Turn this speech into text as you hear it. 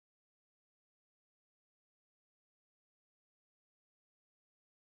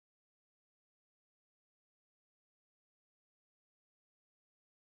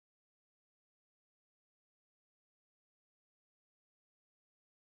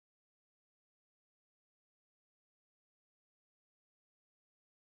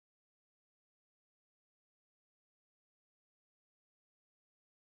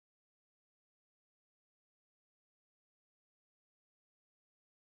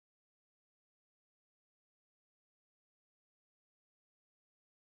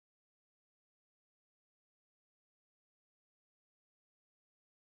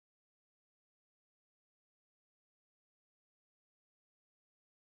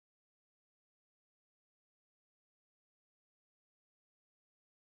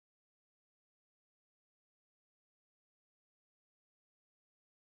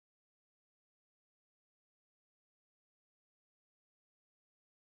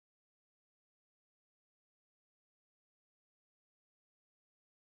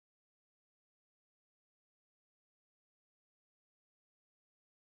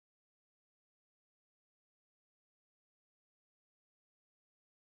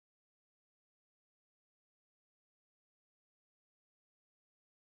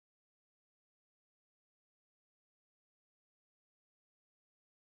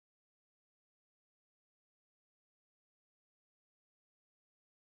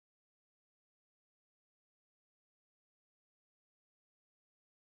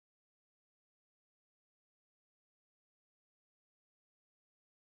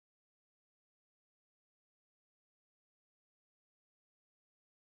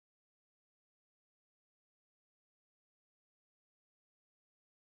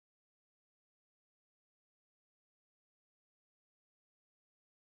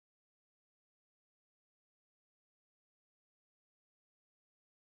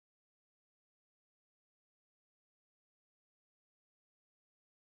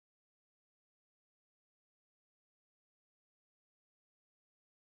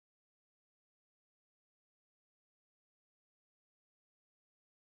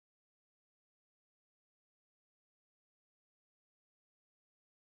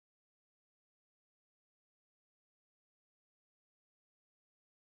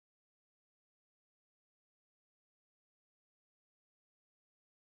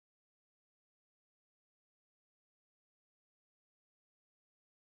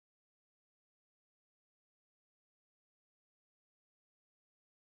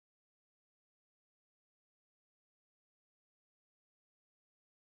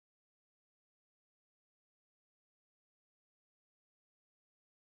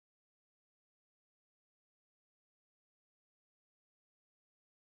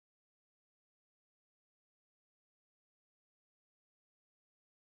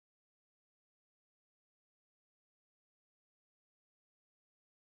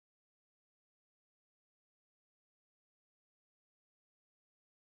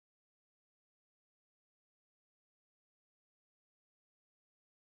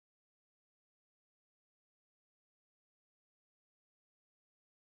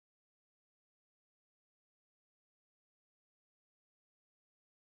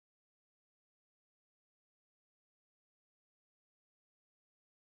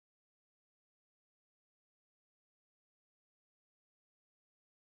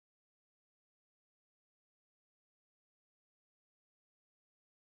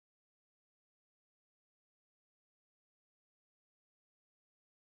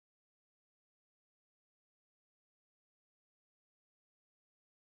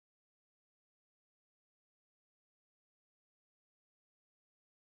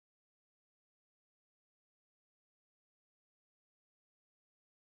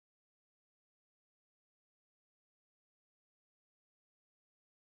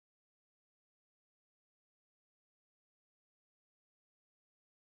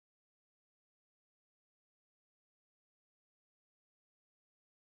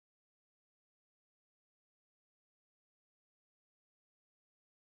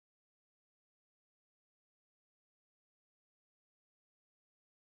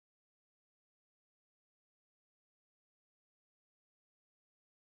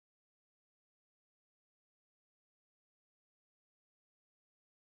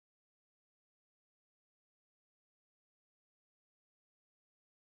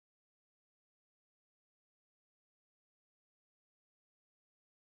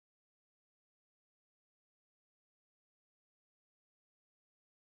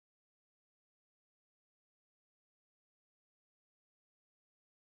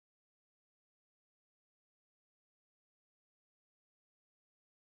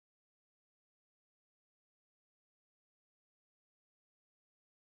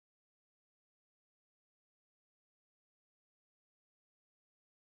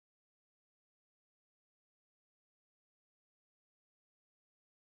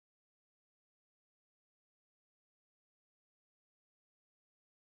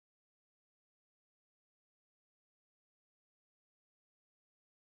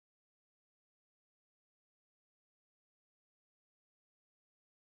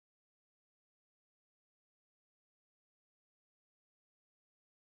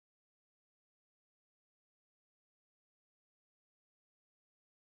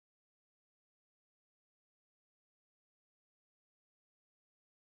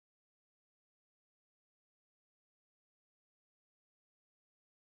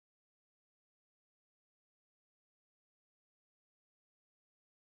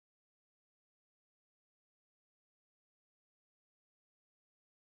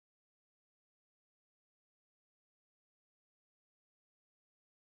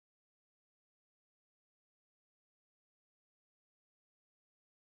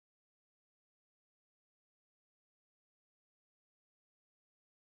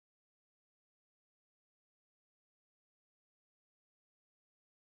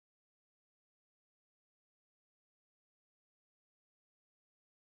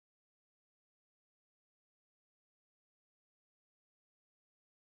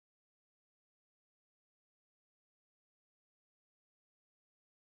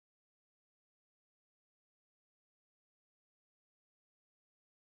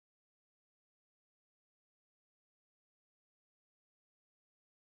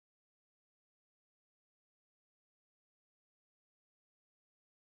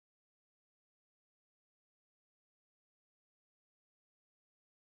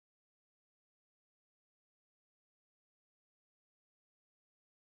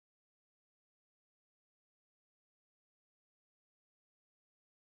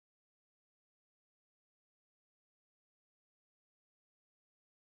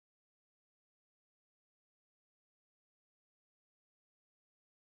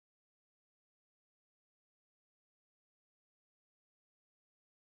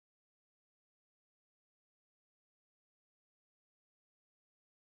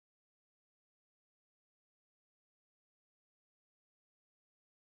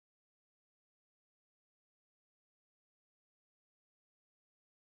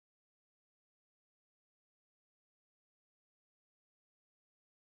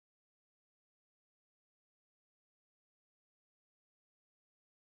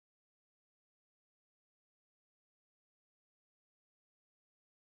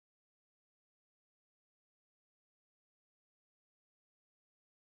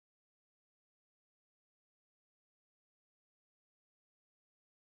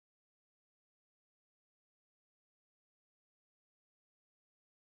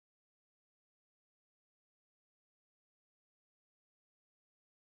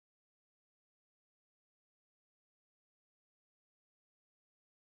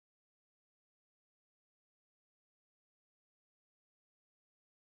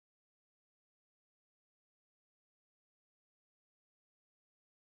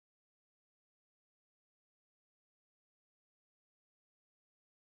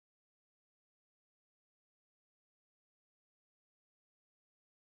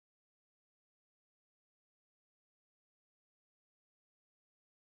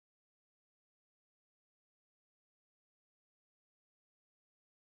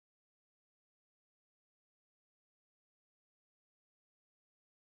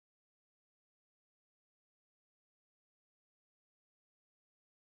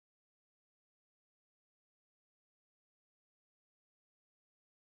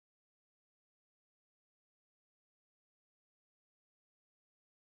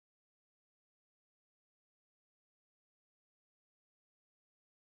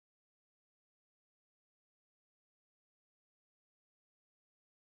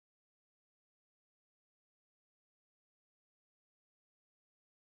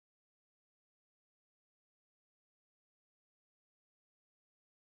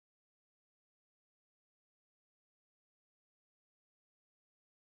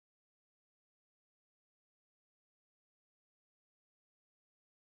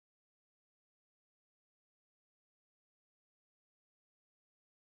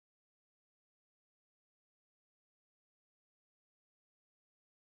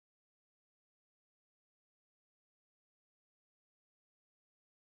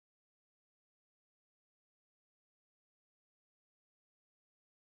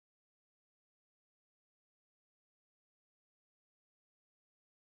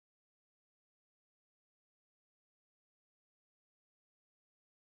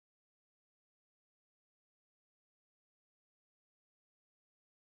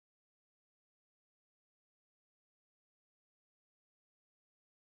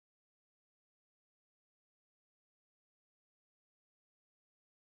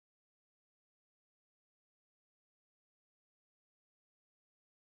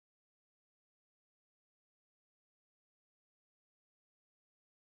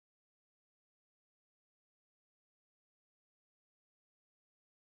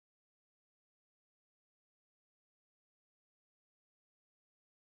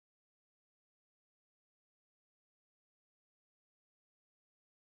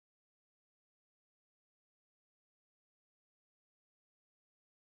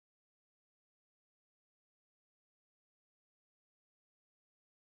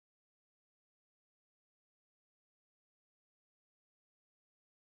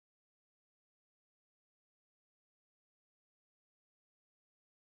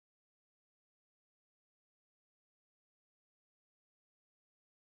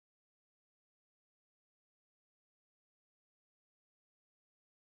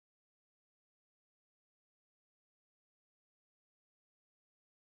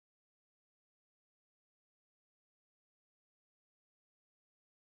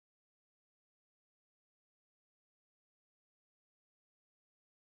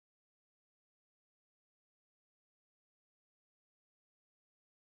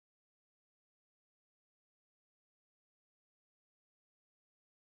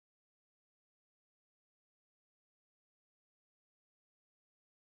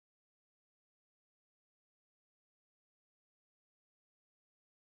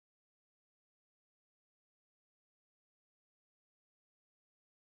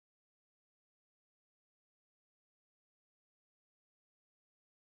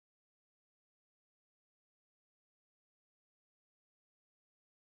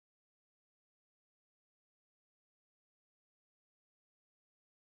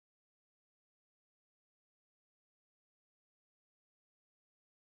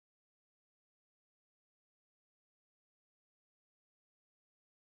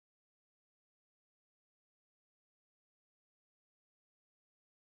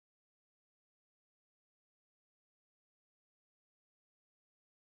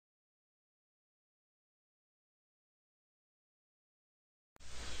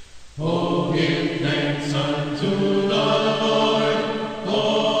Oh, give thanks unto the Lord,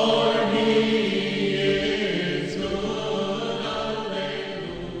 for he is good.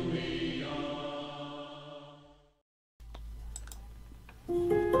 Alleluia.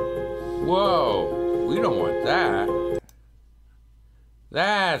 Whoa, we don't want that.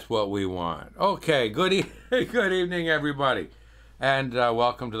 That's what we want. Okay, good evening, everybody. And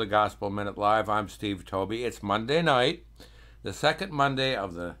welcome to the Gospel Minute Live. I'm Steve Toby. It's Monday night, the second Monday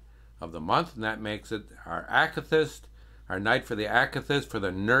of the month, and that makes it our Akathist, our night for the Akathist, for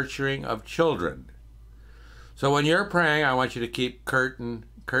the nurturing of children. So when you're praying, I want you to keep Kurt and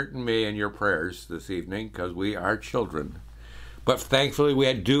me in your prayers this evening, because we are children. But thankfully,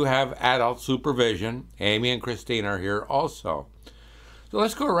 we do have adult supervision. Amy and Christine are here also. So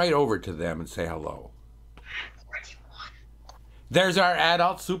let's go right over to them and say hello. There's our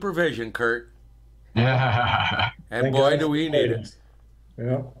adult supervision, Kurt. Yeah. And boy, do we need it.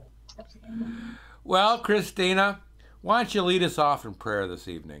 Yeah. Well, Christina, why don't you lead us off in prayer this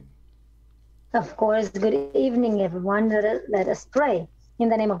evening? Of course. Good evening, everyone. Let us pray. In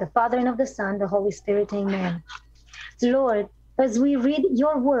the name of the Father, and of the Son, the Holy Spirit, amen. Lord, as we read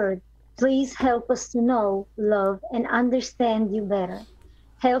your word, please help us to know, love, and understand you better.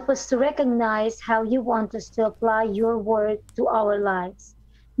 Help us to recognize how you want us to apply your word to our lives.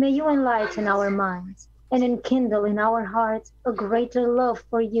 May you enlighten our minds and enkindle in our hearts a greater love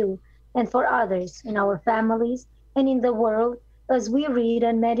for you and for others in our families and in the world as we read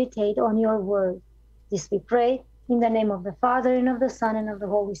and meditate on your word. This we pray in the name of the Father, and of the Son, and of the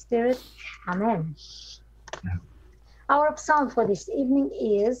Holy Spirit. Amen. Our psalm for this evening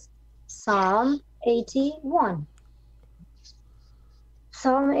is Psalm 81.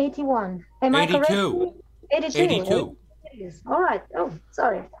 Psalm 81. Am 82. I correct? 82. 82. All right. Oh,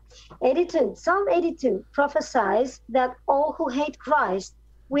 sorry. 82. Psalm 82 prophesies that all who hate Christ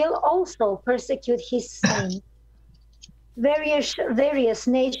will also persecute his saints. Various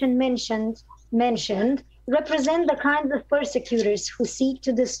nations mentioned represent the kinds of persecutors who seek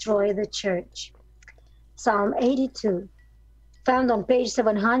to destroy the church. Psalm 82, found on page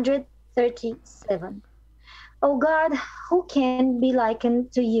 737. O God, who can be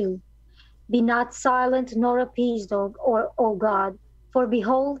likened to you? Be not silent nor appeased, O God, for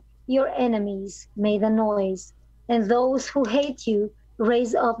behold, your enemies made a noise, and those who hate you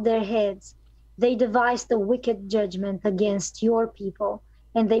raise up their heads. They devised a wicked judgment against your people,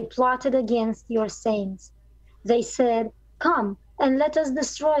 and they plotted against your saints. They said, come, and let us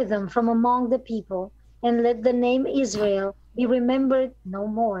destroy them from among the people, and let the name Israel be remembered no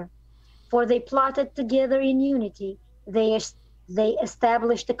more. For they plotted together in unity. They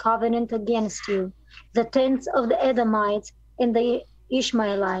established a covenant against you, the tents of the Edomites and the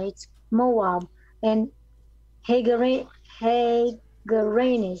Ishmaelites, Moab and Hagaranis,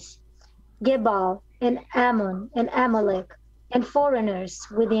 Gebal and Ammon and Amalek, and foreigners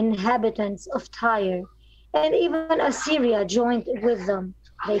with the inhabitants of Tyre, and even Assyria joined with them.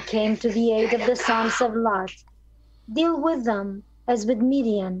 They came to the aid of the sons of Lot. Deal with them as with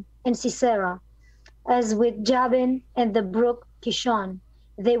Midian and Sisera, as with Jabin and the brook Kishon.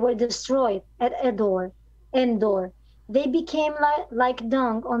 They were destroyed at Endor. They became like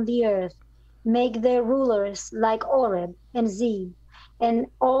dung on the earth. Make their rulers like Oreb and Zeb, and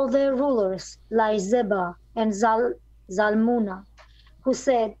all their rulers like Zebah and Zalmunna, who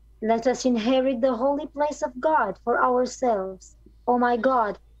said, let us inherit the holy place of God for ourselves. O my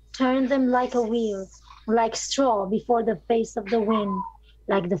God, turn them like a wheel, like straw before the face of the wind,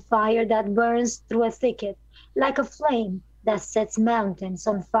 like the fire that burns through a thicket, like a flame that sets mountains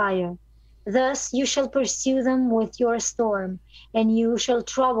on fire. Thus you shall pursue them with your storm, and you shall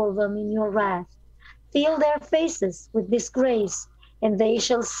trouble them in your wrath. Fill their faces with disgrace, and they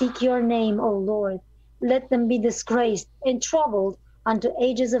shall seek your name, O Lord. Let them be disgraced and troubled unto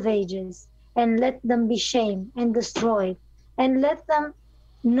ages of ages, and let them be shamed and destroyed, and let them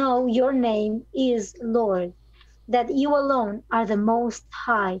know your name is Lord, that you alone are the most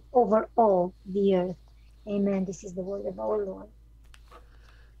high over all the earth. Amen. This is the word of our Lord.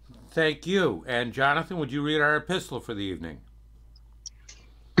 Thank you. And Jonathan, would you read our epistle for the evening?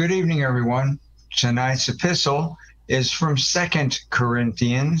 Good evening, everyone. Tonight's epistle is from 2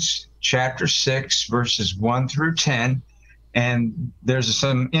 Corinthians chapter 6, verses 1 through 10. And there's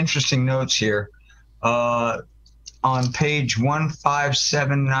some interesting notes here. On page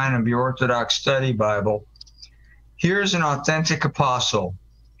 1579 of your Orthodox Study Bible, here's an authentic apostle.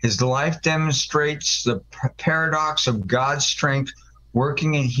 His life demonstrates the paradox of God's strength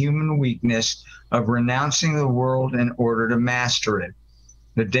working in human weakness, of renouncing the world in order to master it.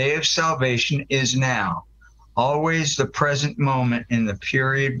 The day of salvation is now. always the present moment in the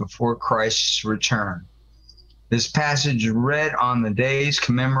period before Christ's return. This passage is read on the days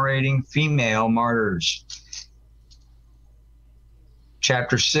commemorating female martyrs.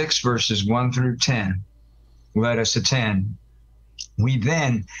 Chapter 6, verses 1 through 10. Let us attend. We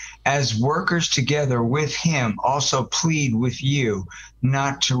then, as workers together with him, also plead with you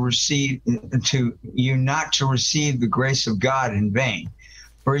not to receive the grace of God in vain.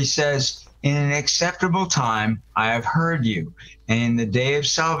 For he says, in an acceptable time I have heard you, and in the day of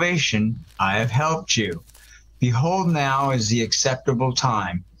salvation I have helped you. Behold, now is the acceptable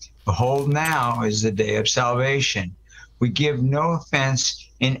time. Behold, now is the day of salvation. We give no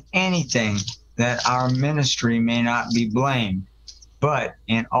offense in anything, that our ministry may not be blamed. But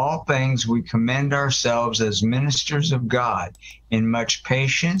in all things we commend ourselves as ministers of God, in much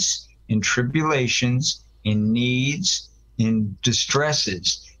patience, in tribulations, in needs, in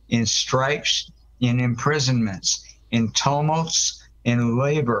distresses, in stripes, in imprisonments, in tumults, in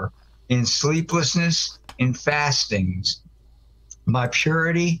labor, in sleeplessness, in fastings, by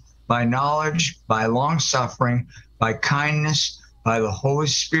purity, by knowledge, by long-suffering, by kindness, by the Holy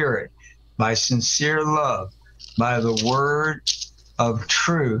Spirit, by sincere love, by the word of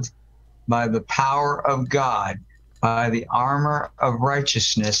truth, by the power of God, by the armor of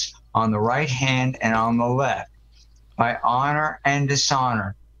righteousness on the right hand and on the left, by honor and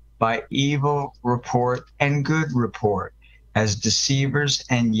dishonor, by evil report and good report, as deceivers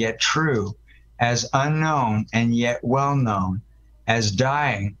and yet true, as unknown and yet well known, as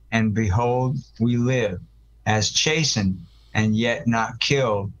dying and behold we live, as chastened and yet not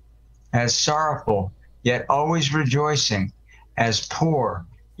killed, as sorrowful yet always rejoicing, as poor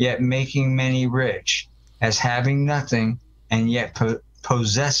yet making many rich, as having nothing and yet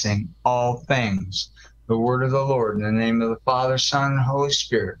possessing all things. The word of the Lord, in the name of the Father, Son, and Holy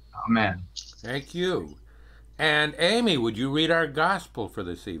Spirit. Amen. Thank you. And Amy, would you read our gospel for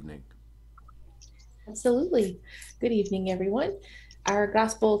this evening? Absolutely. Good evening, everyone. Our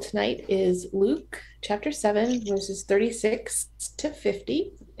gospel tonight is Luke chapter 7, verses 36 to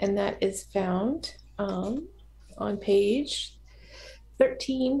 50, and that is found on page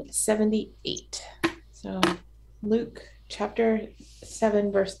 1378. So Luke chapter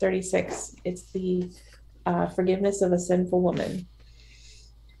 7, verse 36, it's the forgiveness of a sinful woman.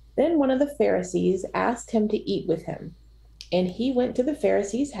 Then one of the Pharisees asked him to eat with him, and he went to the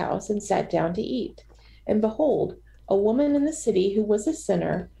Pharisee's house and sat down to eat. And behold, a woman in the city who was a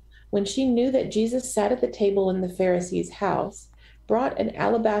sinner, when she knew that Jesus sat at the table in the Pharisee's house, brought an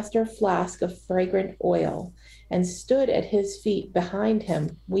alabaster flask of fragrant oil and stood at his feet behind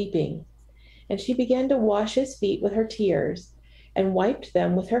him, weeping. And she began to wash his feet with her tears and wiped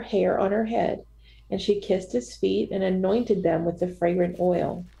them with her hair on her head. And she kissed his feet and anointed them with the fragrant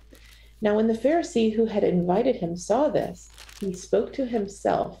oil. Now when the Pharisee who had invited him saw this, he spoke to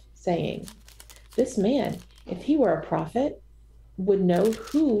himself, saying, this man, if he were a prophet, would know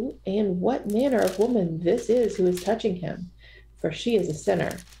who and what manner of woman this is who is touching him, for she is a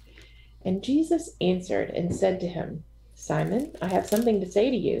sinner. And Jesus answered and said to him, Simon, I have something to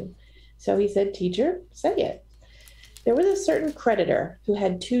say to you. So he said, Teacher, say it. There was a certain creditor who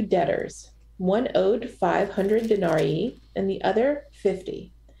had two debtors. One owed 500 denarii and the other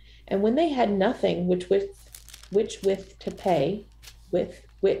 50. And when they had nothing with which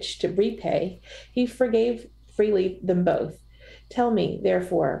to repay, he forgave freely them both. Tell me,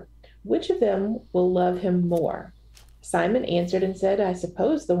 therefore, which of them will love him more? Simon answered and said, I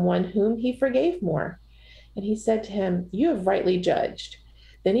suppose the one whom he forgave more. And he said to him, You have rightly judged.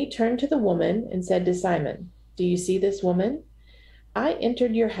 Then he turned to the woman and said to Simon, Do you see this woman? I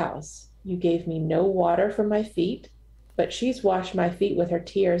entered your house. You gave me no water for my feet, but she's washed my feet with her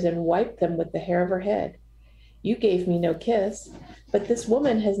tears and wiped them with the hair of her head. You gave me no kiss, but this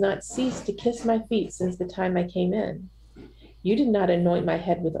woman has not ceased to kiss my feet since the time I came in. You did not anoint my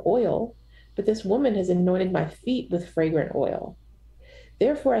head with oil, but this woman has anointed my feet with fragrant oil.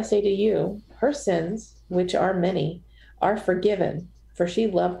 Therefore I say to you, her sins, which are many, are forgiven, for she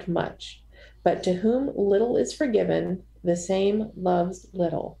loved much. But to whom little is forgiven, the same loves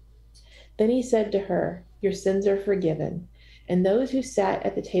little. Then he said to her, Your sins are forgiven. And those who sat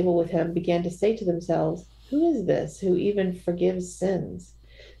at the table with him began to say to themselves, Who is this who even forgives sins?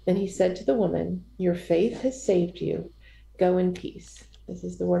 Then he said to the woman, Your faith has saved you. Go in peace. This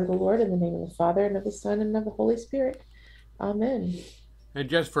is the word of the Lord, in the name of the Father, and of the Son, and of the Holy Spirit. Amen. And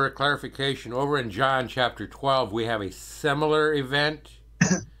just for a clarification, over in John chapter 12, we have a similar event.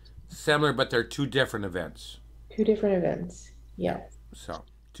 Similar, but they're two different events. Two different events. Yeah. So,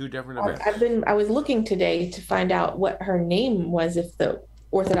 two different events. I was looking today to find out what her name was, if the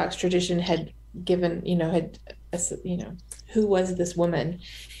Orthodox tradition had given, had, who was this woman?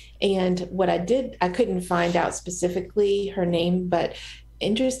 And what I did, I couldn't find out specifically her name, but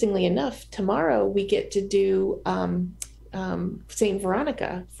interestingly enough, tomorrow we get to do Saint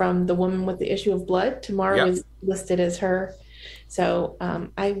Veronica from the woman with the issue of blood. Tomorrow is listed as her. So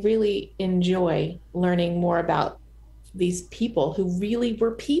I really enjoy learning more about these people who really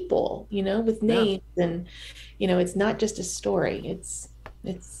were people, with names, and it's not just a story. It's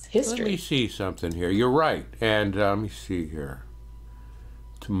history. Let me see something here. You're right. And let me see here.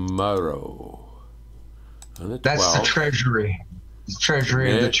 Tomorrow. On the 12th. That's the treasury. The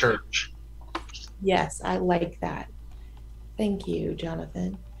treasury of the church. Yes, I like that. Thank you,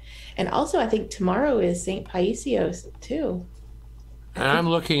 Jonathan. And also, I think tomorrow is St. Paisios, too. And I'm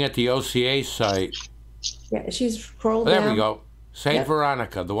looking at the OCA site. Yeah, she's scrolled down. There we go. Saint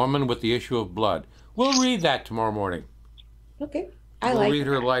Veronica, the woman with the issue of blood. We'll read that tomorrow morning. Okay. We'll read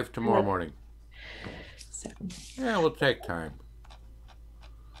her life tomorrow morning. So. Yeah, we'll take time.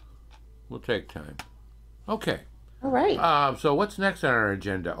 Okay. All right. So what's next on our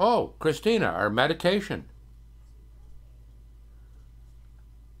agenda? Oh, Christina, our meditation.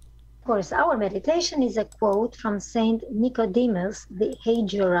 Of course, our meditation is a quote from Saint Nicodemus the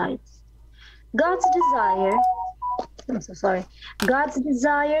Hagiorite. God's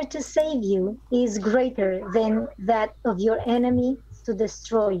desire to save you is greater than that of your enemy to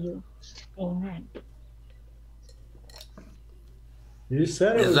destroy you. Amen. You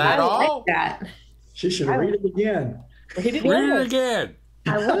said it. Is that all? Like that. She should read it again. Read it again.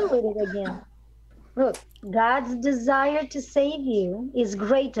 I will read it again. Look, God's desire to save you is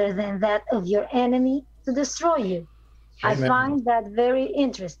greater than that of your enemy to destroy you. Amen. I find that very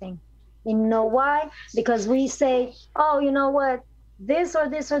interesting. You know why? Because we say, oh, you know what? This or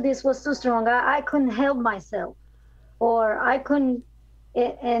this or this was too strong. I couldn't help myself. Or I couldn't.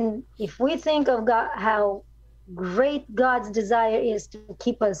 And if we think of God, how great God's desire is to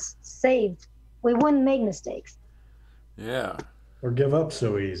keep us saved, we wouldn't make mistakes. Yeah. Or give up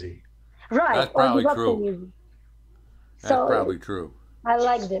so easy. Right. That's probably true. That's So probably true. I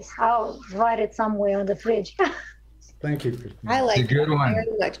like this. I'll write it somewhere on the fridge. Thank you, Christina. I like It's a good that one.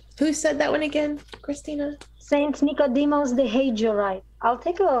 very much. Who said that one again, Christina? Saint Nicodemus the Hagiorite. I'll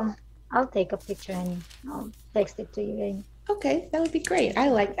take a picture and I'll text it to you. Amy. Okay, that would be great. I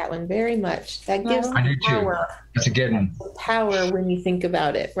like that one very much. That gives I do too. power. It's a good one. Power when you think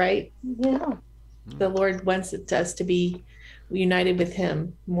about it, right? Yeah. The Lord wants us to be united with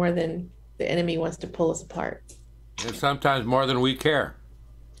Him more than the enemy wants to pull us apart. And sometimes more than we care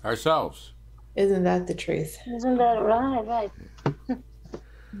ourselves. Isn't that the truth? Isn't that right? Right.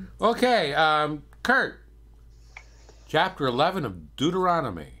 Okay, Kurt. Chapter 11 of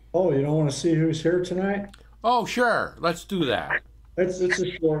Deuteronomy. Oh, you don't want to see who's here tonight? Oh, sure. Let's do that. It's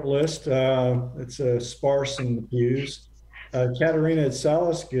a short list. It's sparse in the pews. Katerina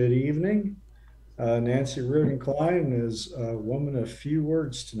Salas, good evening. Nancy Rudin Klein is a woman of few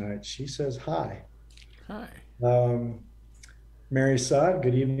words tonight. She says hi. Hi. Mary Saad,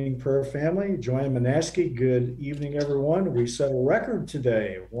 good evening, prayer family. Joanna Manaski, good evening, everyone. We set a record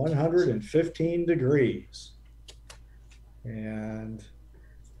today, 115 degrees. And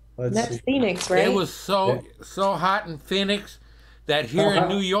let's That's see. Phoenix, right? It was so hot in Phoenix that here in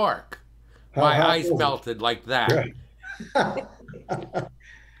New York, my hot ice was it? melted like that. Right.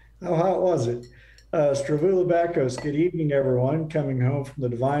 How hot was it? Stravula Bakos, good evening, everyone. Coming home from the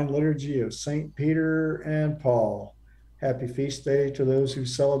Divine Liturgy of St. Peter and Paul. Happy feast day to those who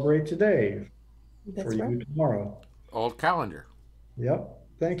celebrate today. That's for right. you tomorrow. Old calendar. Yep,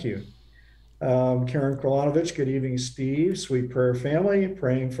 thank you. Karen Krolanovich, good evening, Steve. Sweet prayer family,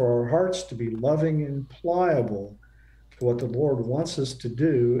 praying for our hearts to be loving and pliable to what the Lord wants us to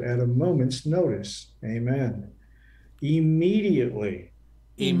do at a moment's notice. Amen. Immediately.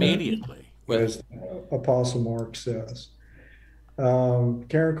 As Apostle Mark says. Karen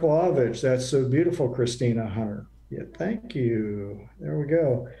Krolanovich, that's so beautiful, Christina Hunter. Yeah, thank you. There we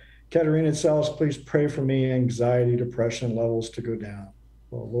go. Katerina Salas, please pray for me, anxiety, depression levels to go down.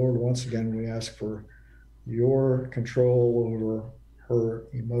 Well, Lord, once again, we ask for your control over her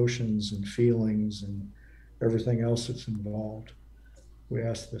emotions and feelings and everything else that's involved. We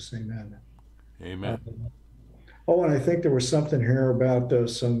ask this, amen. Amen. Oh, and I think there was something here about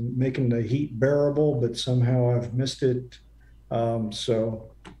some making the heat bearable, but somehow I've missed it.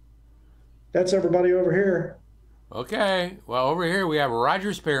 So that's everybody over here. Okay. Well, over here we have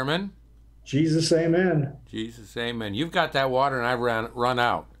Roger Spearman. Jesus, amen. Jesus, amen. You've got that water and I've run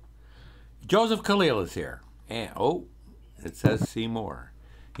out. Joseph Khalil is here. And, it says see more.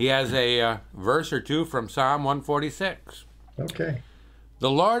 He has a verse or two from Psalm 146. Okay. The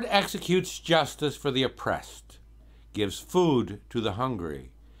Lord executes justice for the oppressed, gives food to the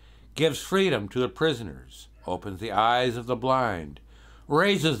hungry, gives freedom to the prisoners, opens the eyes of the blind,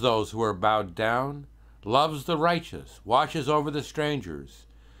 raises those who are bowed down, loves the righteous, watches over the strangers,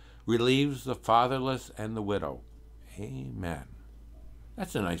 relieves the fatherless and the widow. Amen.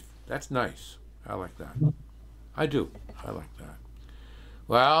 That's nice. I like that. I do. I like that.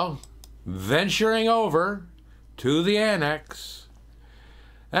 Well, venturing over to the annex.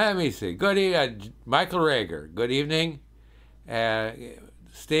 Let me see. Good evening, Michael Rager. Good evening.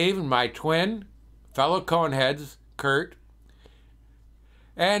 Steve and my twin, fellow Coneheads, Kurt,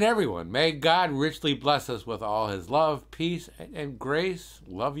 and everyone. May God richly bless us with all his love, peace, and grace.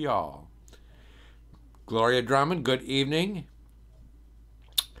 Love y'all. Gloria Drummond, good evening.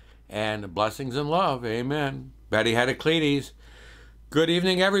 And blessings and love. Amen. Betty Hedeclides, good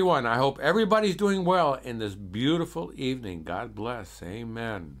evening, everyone. I hope everybody's doing well in this beautiful evening. God bless.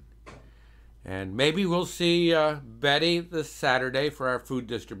 Amen. And maybe we'll see Betty this Saturday for our food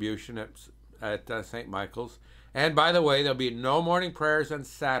distribution at St. Michael's. And by the way, there'll be no morning prayers on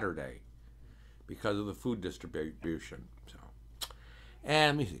Saturday because of the food distribution. So,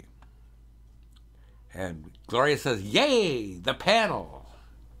 and let me see. And Gloria says, yay, the panel.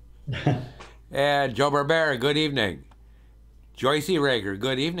 And Joe Barbera, good evening. Joycey Rager,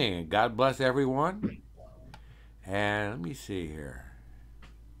 good evening, and God bless everyone. And let me see here.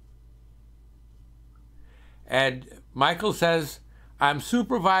 And Michael says, I'm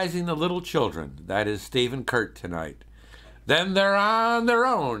supervising the little children. That is Steve and Kurt tonight. Then they're on their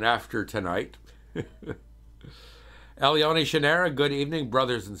own after tonight. Elione Shanera, good evening,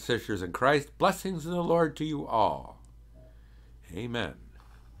 brothers and sisters in Christ. Blessings of the Lord to you all. Amen.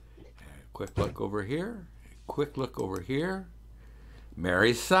 Quick look over here. Quick look over here.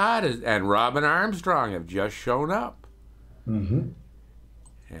 Mary Sod and Robin Armstrong have just shown up. Mm-hmm.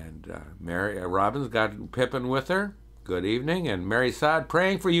 And Robin's got Pippin with her. Good evening. And Mary Sod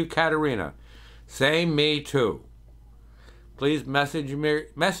praying for you, Katerina. Same, me too. Please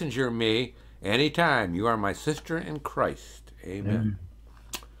messenger me anytime. You are my sister in Christ. Amen.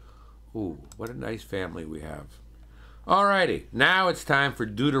 Ooh, what a nice family we have. All righty. Now it's time for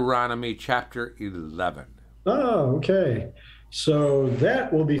Deuteronomy chapter 11. Oh, okay. So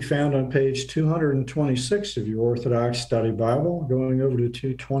that will be found on page 226 of your Orthodox Study Bible, going over to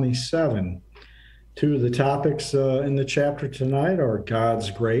 227. Two of the topics in the chapter tonight are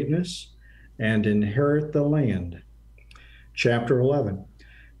God's greatness and inherit the land. Chapter 11.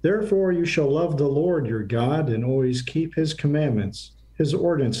 Therefore you shall love the Lord your God and always keep his commandments, his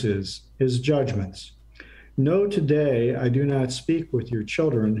ordinances, his judgments. Know today I do not speak with your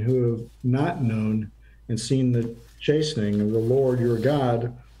children who have not known and seen the chastening of the Lord your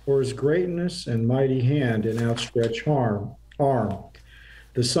God, or his greatness and mighty hand and outstretched arm,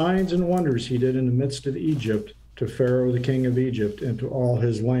 the signs and wonders he did in the midst of Egypt, to Pharaoh the king of Egypt, and to all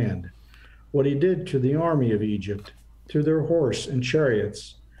his land, what he did to the army of Egypt, to their horse and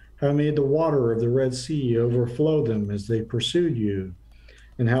chariots, how he made the water of the Red Sea overflow them as they pursued you,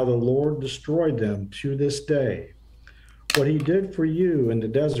 and how the Lord destroyed them to this day. What he did for you in the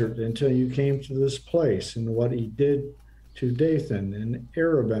desert until you came to this place, and what he did to Dathan and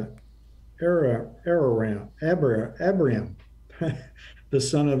Abiram, the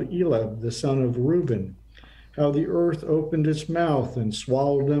son of Elab, the son of Reuben, how the earth opened its mouth and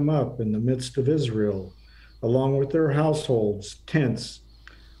swallowed them up in the midst of Israel, along with their households, tents,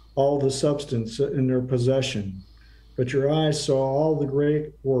 all the substance in their possession. But your eyes saw all the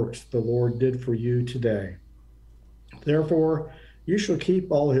great works the Lord did for you today. Therefore, you shall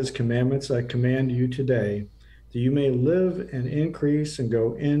keep all his commandments I command you today, that you may live and increase and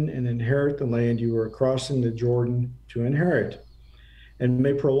go in and inherit the land you are crossing the Jordan to inherit, and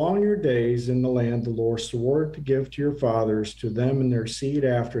may prolong your days in the land the Lord swore to give to your fathers, to them and their seed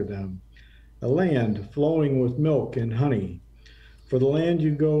after them, a land flowing with milk and honey. For the land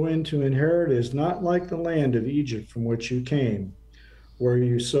you go in to inherit is not like the land of Egypt from which you came, where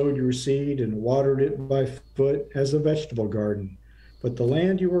you sowed your seed and watered it by foot as a vegetable garden. But the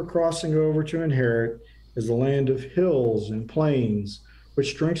land you are crossing over to inherit is a land of hills and plains,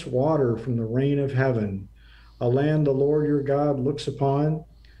 which drinks water from the rain of heaven, a land the Lord your God looks upon.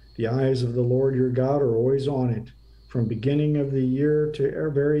 The eyes of the Lord your God are always on it, from beginning of the year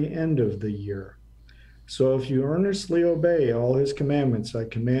to very end of the year. So if you earnestly obey all his commandments I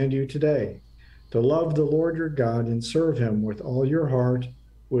command you today, to love the Lord your God and serve him with all your heart,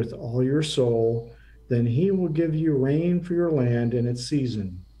 with all your soul, then he will give you rain for your land in its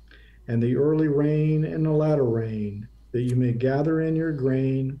season, and the early rain and the latter rain, that you may gather in your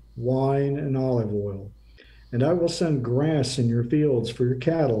grain, wine, and olive oil. And I will send grass in your fields for your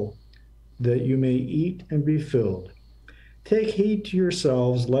cattle, that you may eat and be filled. Take heed to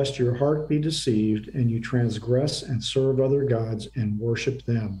yourselves, lest your heart be deceived, and you transgress and serve other gods and worship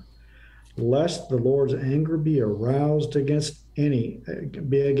them. Lest the Lord's anger be aroused against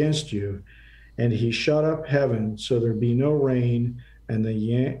you, and he shut up heaven, so there be no rain, and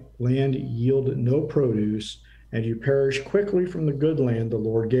the land yield no produce, and you perish quickly from the good land the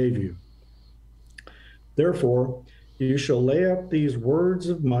Lord gave you. Therefore, you shall lay up these words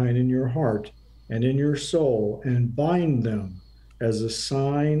of mine in your heart and in your soul, and bind them as a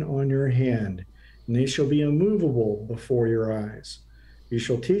sign on your hand, and they shall be immovable before your eyes. You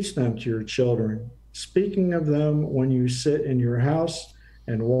shall teach them to your children, speaking of them when you sit in your house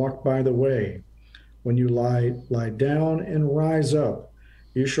and walk by the way, when you lie down and rise up.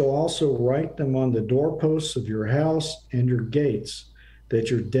 You shall also write them on the doorposts of your house and your gates, that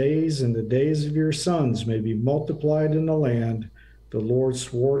your days and the days of your sons may be multiplied in the land the Lord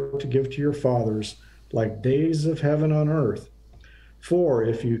swore to give to your fathers, like days of heaven on earth. For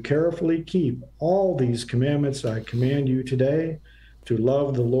if you carefully keep all these commandments I command you today, to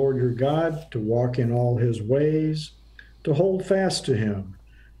love the Lord your God, to walk in all his ways, to hold fast to him,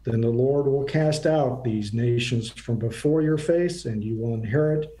 then the Lord will cast out these nations from before your face, and you will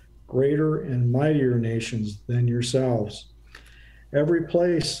inherit greater and mightier nations than yourselves. Every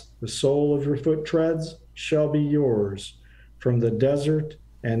place the sole of your foot treads shall be yours, from the desert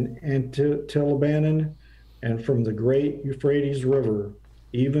and to Lebanon, and from the great Euphrates River,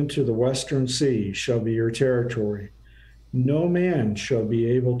 even to the western sea shall be your territory. No man shall be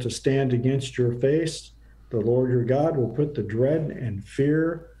able to stand against your face. The Lord your God will put the dread and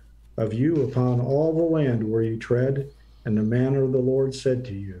fear of you upon all the land where you tread, and the manner the Lord said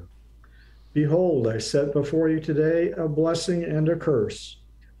to you. Behold, I set before you today a blessing and a curse.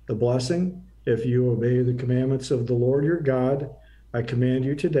 The blessing, if you obey the commandments of the Lord your God, I command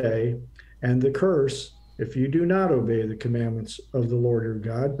you today, and the curse, if you do not obey the commandments of the Lord your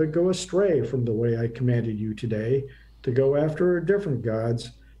God, but go astray from the way I commanded you today, to go after different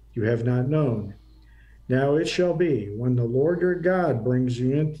gods you have not known. Now it shall be, when the Lord your God brings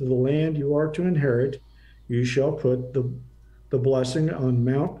you into the land you are to inherit, you shall put the blessing on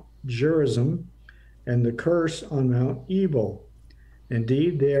Mount Gerizim and the curse on Mount Ebal.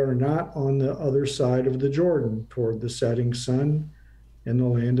 Indeed, they are not on the other side of the Jordan, toward the setting sun in the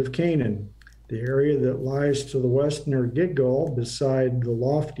land of Canaan, the area that lies to the west near Gilgal, beside the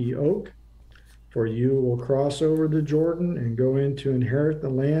lofty oak. For you will cross over the Jordan and go in to inherit the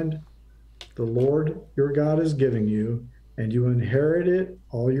land the Lord your God is giving you, and you inherit it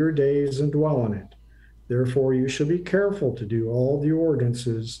all your days and dwell in it. Therefore you shall be careful to do all the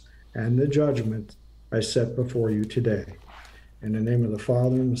ordinances and the judgment I set before you today. In the name of the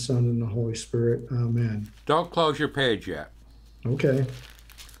Father, and the Son, and the Holy Spirit, amen. Don't close your page yet. Okay.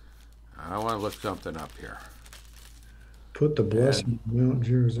 I want to look something up here. Put the blessing on Mount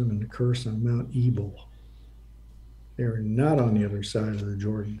Gerizim and the curse on Mount Ebal. They are not on the other side of the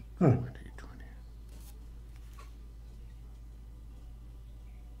Jordan. Huh.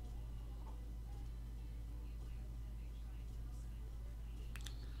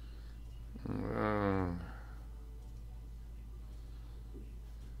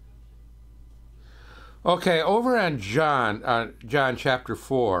 Okay, over on John chapter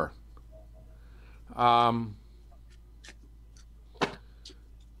 4. Let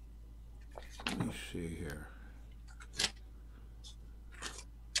me see here.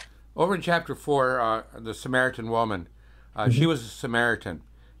 Over in chapter 4, the Samaritan woman, she was a Samaritan,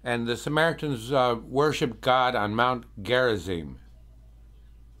 and the Samaritans worshiped God on Mount Gerizim.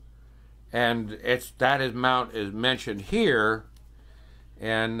 And Mount is mentioned here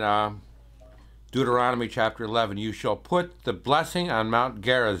in Deuteronomy chapter 11. You shall put the blessing on Mount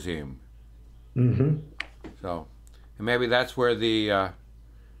Gerizim. Mm-hmm. So, and maybe that's where the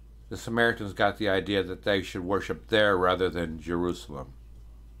Samaritans got the idea that they should worship there rather than Jerusalem.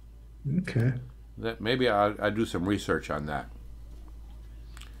 Okay. That maybe I'll do some research on that.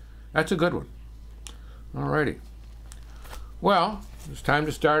 That's a good one. Alrighty. Well, it's time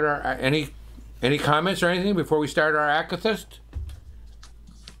to start our any comments or anything before we start our Akathist?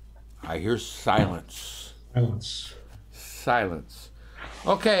 I hear silence. Silence.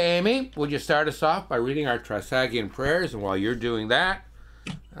 Okay, Amy, would you start us off by reading our Trisagian prayers? And while you're doing that,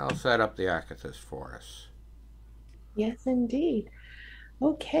 I'll set up the Akathist for us. Yes, indeed.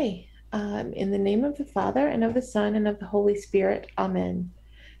 Okay. In the name of the Father, and of the Son, and of the Holy Spirit. Amen.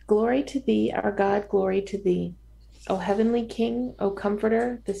 Glory to thee, our God, glory to thee. O heavenly King, O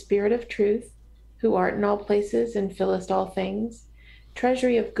Comforter, the Spirit of truth, who art in all places and fillest all things,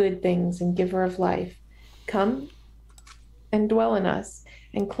 treasury of good things and giver of life, Come and dwell in us,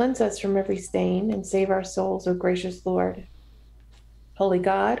 and cleanse us from every stain, and save our souls, O gracious Lord. Holy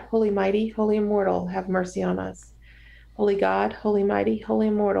God, holy mighty, holy immortal, have mercy on us. Holy God, holy mighty, holy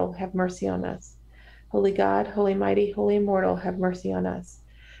immortal, have mercy on us. Holy God, holy mighty, holy immortal, have mercy on us.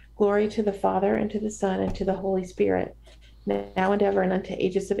 Glory to the Father, and to the Son, and to the Holy Spirit, now and ever, and unto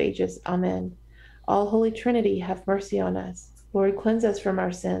ages of ages. Amen. All Holy Trinity, have mercy on us. Lord, cleanse us from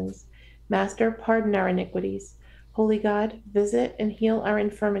our sins. Master, pardon our iniquities. Holy God, visit and heal our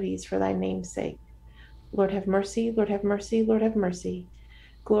infirmities for thy name's sake. Lord, have mercy, Lord, have mercy, Lord, have mercy.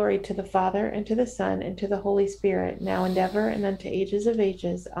 Glory to the Father, and to the Son, and to the Holy Spirit, now and ever, and unto ages of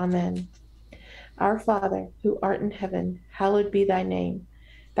ages. Amen. Our Father, who art in heaven, hallowed be thy name.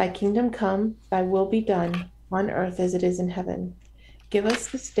 Thy kingdom come, thy will be done, on earth as it is in heaven. Give us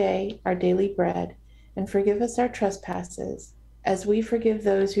this day our daily bread, and forgive us our trespasses, as we forgive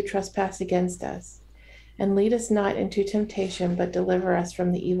those who trespass against us. And lead us not into temptation, but deliver us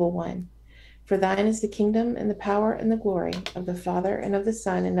from the evil one. For thine is the kingdom, and the power, and the glory of the Father, and of the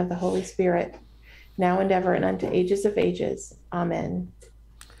Son, and of the Holy Spirit, now and ever, and unto ages of ages. Amen.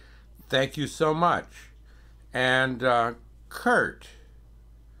 Thank you so much. And Kurt.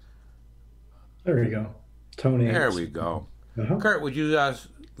 There you go. Tony. There we go. Kurt, would you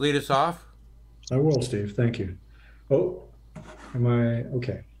lead us off? I will, Steve. Thank you. Oh, am I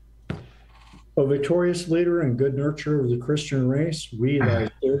okay? O victorious leader and good nurturer of the Christian race, we, thy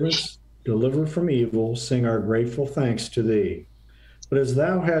servants, delivered from evil, sing our grateful thanks to thee. But as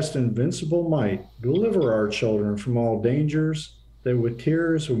thou hast invincible might, deliver our children from all dangers, that with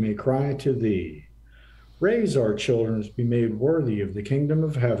tears we may cry to thee. Raise our children to be made worthy of the kingdom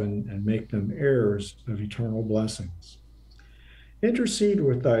of heaven, and make them heirs of eternal blessings. Intercede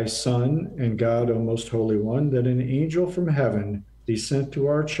with thy Son and God, O most Holy One, that an angel from heaven be sent to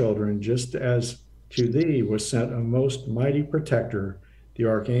our children, just as to thee was sent a most mighty protector, the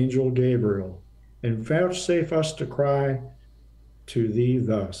archangel Gabriel, and vouchsafe us to cry to thee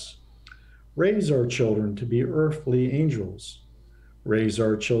thus: raise our children to be earthly angels. Raise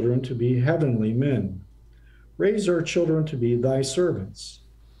our children to be heavenly men. Raise our children to be thy servants.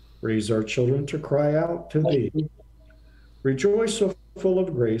 Raise our children to cry out to thee. Rejoice, O full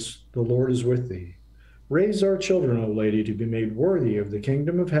of grace, the Lord is with thee. Raise our children, O Lady, to be made worthy of the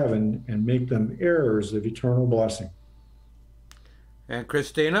kingdom of heaven, and make them heirs of eternal blessing. And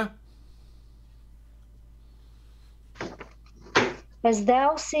Christina? As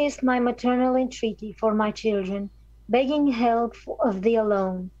thou seest my maternal entreaty for my children, begging help of thee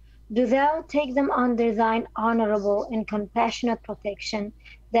alone, do thou take them under thine honorable and compassionate protection,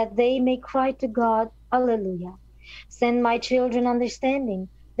 that they may cry to God, Alleluia. Send my children understanding,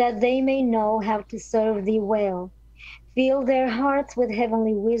 that they may know how to serve thee well. Fill their hearts with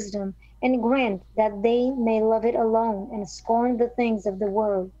heavenly wisdom, and grant that they may love it alone and scorn the things of the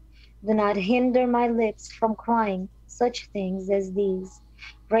world. Do not hinder my lips from crying such things as these.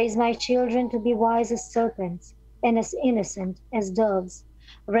 Raise my children to be wise as serpents, and as innocent as doves.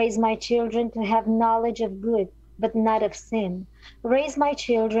 Raise my children to have knowledge of good, but not of sin. Raise my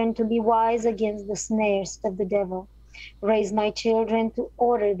children to be wise against the snares of the devil. Raise my children to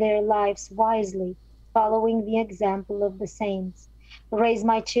order their lives wisely, following the example of the saints. Raise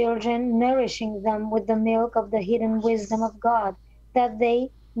my children, nourishing them with the milk of the hidden wisdom of God, that they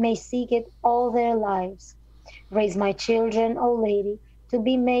may seek it all their lives. Raise my children, O Lady, to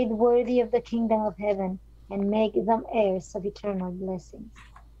be made worthy of the kingdom of heaven, and make them heirs of eternal blessings.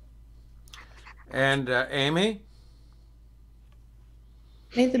 And Amy?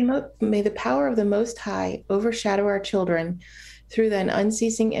 May the power of the Most High overshadow our children through thine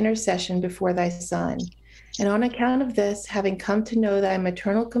unceasing intercession before thy Son. And on account of this, having come to know thy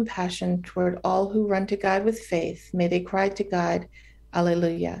maternal compassion toward all who run to God with faith, may they cry to God,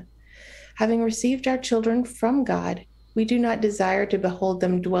 Alleluia. Having received our children from God, we do not desire to behold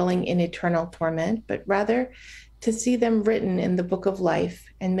them dwelling in eternal torment, but rather to see them written in the book of life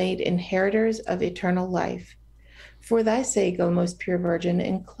and made inheritors of eternal life. For thy sake, O most pure Virgin,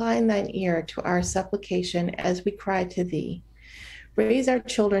 incline thine ear to our supplication as we cry to thee. Raise our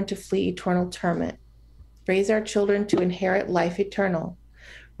children to flee eternal torment. Raise our children to inherit life eternal.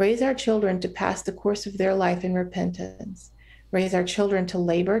 Raise our children to pass the course of their life in repentance. Raise our children to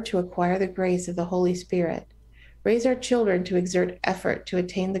labor to acquire the grace of the Holy Spirit. Raise our children to exert effort to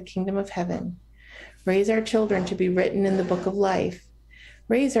attain the kingdom of heaven. Raise our children to be written in the book of life.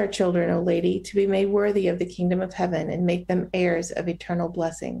 Raise our children, O Lady, to be made worthy of the kingdom of heaven, and make them heirs of eternal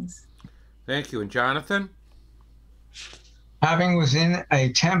blessings. Thank you. And Jonathan? Having within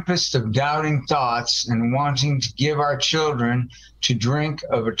a tempest of doubting thoughts and wanting to give our children to drink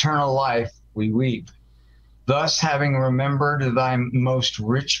of eternal life, we weep. Thus, having remembered thy most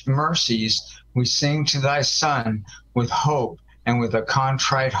rich mercies, we sing to thy Son with hope and with a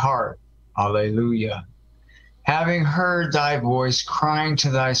contrite heart. Alleluia. Having heard thy voice crying to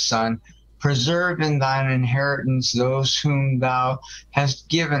thy Son, preserve in thine inheritance those whom thou hast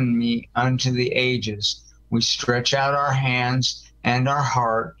given me unto the ages. We stretch out our hands and our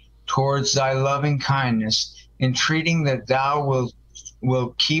heart towards thy loving kindness, entreating that thou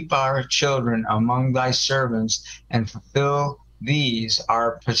wilt keep our children among thy servants and fulfill these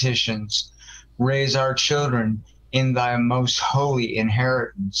our petitions. Raise our children in thy most holy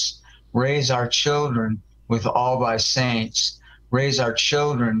inheritance. Raise our children with all thy saints. Raise our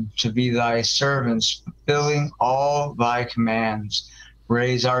children to be thy servants, fulfilling all thy commands.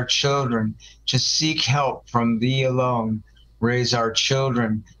 Raise our children to seek help from thee alone. Raise our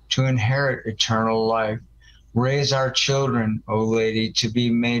children to inherit eternal life. Raise our children, O Lady, to be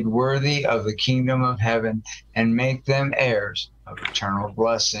made worthy of the kingdom of heaven, and make them heirs of eternal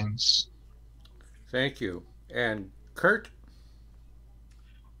blessings. Thank you. And Kurt?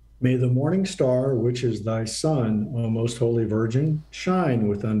 May the morning star, which is thy Son, O most holy Virgin, shine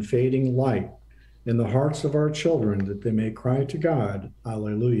with unfading light in the hearts of our children, that they may cry to God,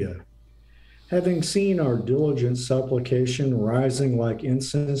 Alleluia. Having seen our diligent supplication rising like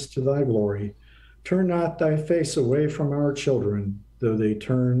incense to thy glory, turn not thy face away from our children, though they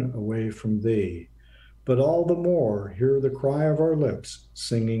turn away from thee, but all the more hear the cry of our lips,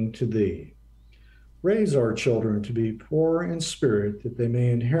 singing to thee. Raise our children to be poor in spirit, that they may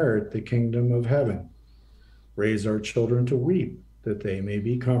inherit the kingdom of heaven. Raise our children to weep, that they may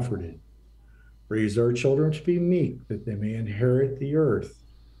be comforted. Raise our children to be meek, that they may inherit the earth.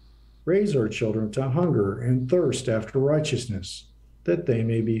 Raise our children to hunger and thirst after righteousness, that they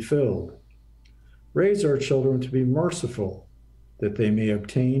may be filled. Raise our children to be merciful, that they may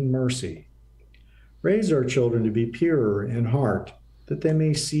obtain mercy. Raise our children to be pure in heart, that they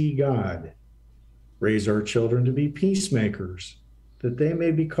may see God. Raise our children to be peacemakers, that they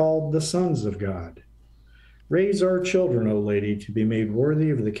may be called the sons of God. Raise our children, O Lady, to be made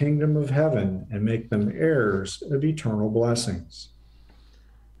worthy of the kingdom of heaven, and make them heirs of eternal blessings.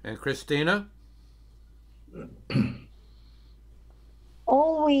 And Christina?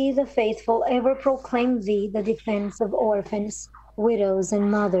 All we, the faithful, ever proclaim thee the defense of orphans, widows,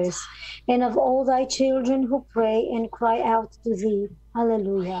 and mothers, and of all thy children who pray and cry out to thee.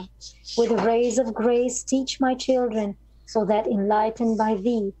 Alleluia. With rays of grace teach my children, so that enlightened by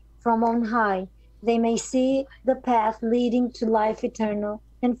thee from on high, they may see the path leading to life eternal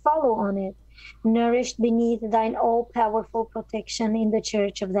and follow on it, nourished beneath thine all-powerful protection in the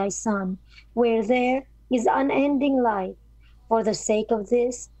church of thy Son, where there is unending light. For the sake of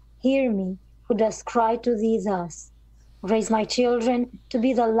this, hear me, who dost cry to thee thus. Raise my children to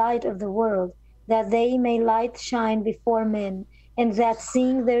be the light of the world, that they may light shine before men, and that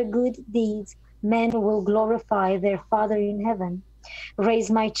seeing their good deeds, men will glorify their Father in heaven.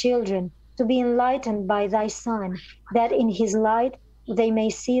 Raise my children to be enlightened by thy Son, that in his light they may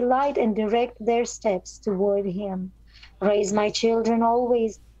see light and direct their steps toward him. Raise my children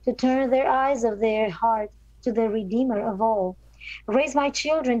always to turn their eyes of their heart to the Redeemer of all. Raise my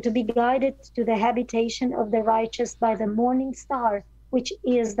children to be guided to the habitation of the righteous by the morning star, which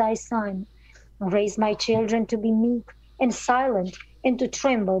is thy Son. Raise my children to be meek and silent, and to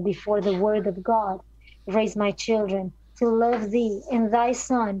tremble before the word of God. Raise my children to love thee and thy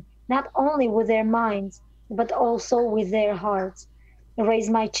Son, not only with their minds, but also with their hearts. Raise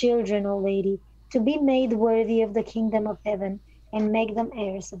my children, O Lady, to be made worthy of the kingdom of heaven, and make them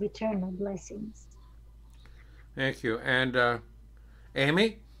heirs of eternal blessings. Thank you. And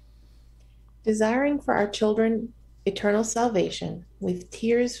Amy? Desiring for our children eternal salvation, with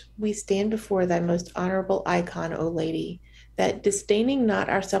tears we stand before thy most honorable icon, O Lady, that disdaining not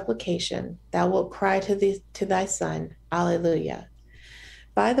our supplication, thou wilt cry to thy Son, Alleluia.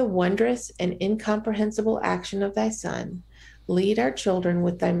 By the wondrous and incomprehensible action of thy Son, lead our children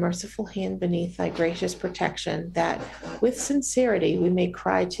with thy merciful hand beneath thy gracious protection, that with sincerity we may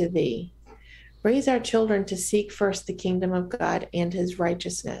cry to thee. Raise our children to seek first the kingdom of God and his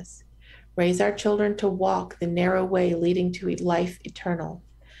righteousness. Raise our children to walk the narrow way leading to life eternal.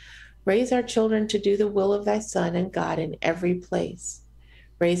 Raise our children to do the will of thy Son and God in every place.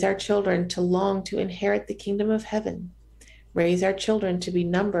 Raise our children to long to inherit the kingdom of heaven. Raise our children to be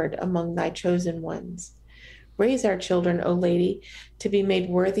numbered among thy chosen ones. Raise our children, O Lady, to be made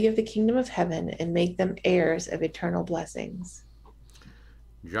worthy of the kingdom of heaven, and make them heirs of eternal blessings.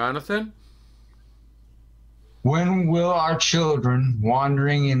 Jonathan? When will our children,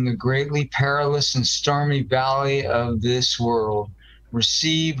 wandering in the greatly perilous and stormy valley of this world,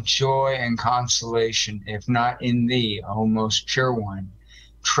 receive joy and consolation, if not in thee, O most pure one.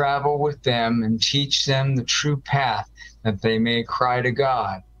 Travel with them and teach them the true path, that they may cry to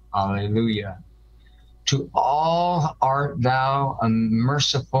God. Alleluia. To all art thou a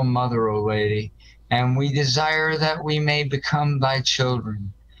merciful mother, O Lady, and we desire that we may become thy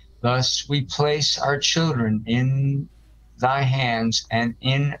children. Thus we place our children in thy hands, and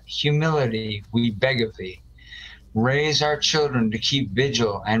in humility we beg of thee. Raise our children to keep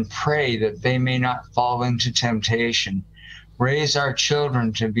vigil and pray that they may not fall into temptation. Raise our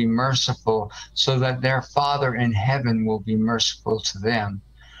children to be merciful, so that their Father in heaven will be merciful to them.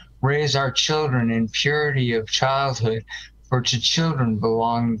 Raise our children in purity of childhood, for to children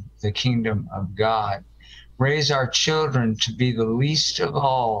belong the kingdom of God. Raise our children to be the least of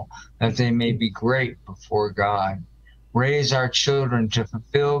all, that they may be great before God. Raise our children to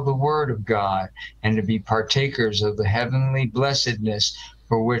fulfill the word of God, and to be partakers of the heavenly blessedness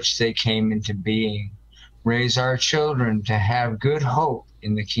for which they came into being. Raise our children to have good hope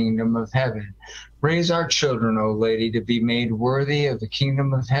in the kingdom of heaven. Raise our children, O Lady, to be made worthy of the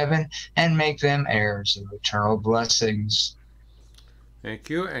kingdom of heaven, and make them heirs of eternal blessings. Thank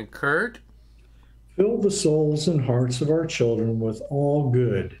you. And Kurt? Fill the souls and hearts of our children with all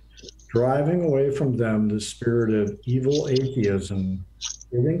good, driving away from them the spirit of evil atheism,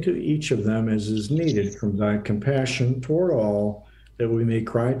 giving to each of them as is needed from thy compassion toward all, that we may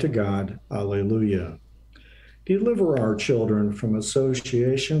cry to God. Alleluia. Deliver our children from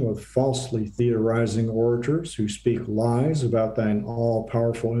association with falsely theorizing orators who speak lies about thine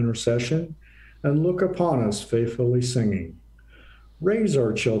all-powerful intercession, and look upon us faithfully singing. Raise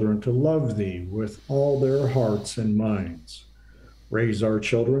our children to love thee with all their hearts and minds. Raise our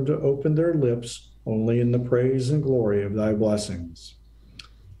children to open their lips only in the praise and glory of thy blessings.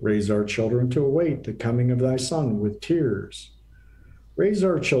 Raise our children to await the coming of thy Son with tears. Raise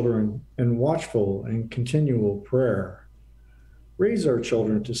our children in watchful and continual prayer. Raise our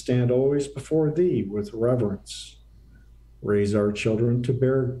children to stand always before thee with reverence. Raise our children to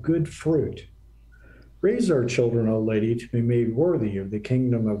bear good fruit. Raise our children, O Lady, to be made worthy of the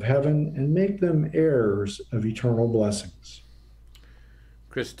kingdom of heaven, and make them heirs of eternal blessings.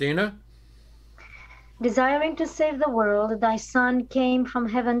 Christina? Desiring to save the world, thy Son came from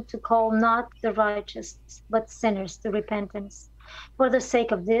heaven to call not the righteous, but sinners to repentance. For the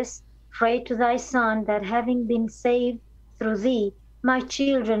sake of this, pray to thy Son that, having been saved through thee, my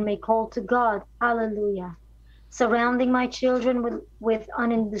children may call to God. Alleluia. Surrounding my children with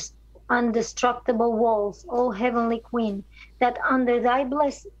indestructible walls, O heavenly Queen, that under thy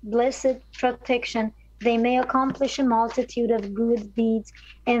blessed protection they may accomplish a multitude of good deeds,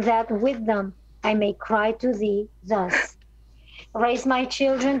 and that with them I may cry to thee thus. Raise my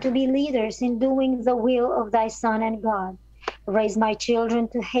children to be leaders in doing the will of thy Son and God. Raise my children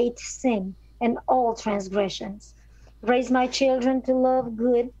to hate sin and all transgressions. Raise my children to love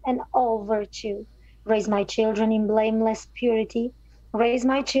good and all virtue. Raise my children in blameless purity. Raise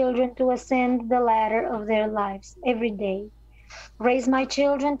my children to ascend the ladder of their lives every day. Raise my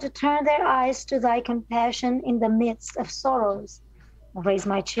children to turn their eyes to thy compassion in the midst of sorrows. Raise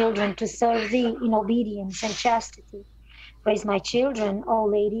my children to serve thee in obedience and chastity. Raise my children, O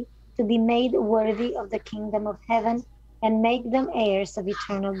Lady, to be made worthy of the kingdom of heaven, and make them heirs of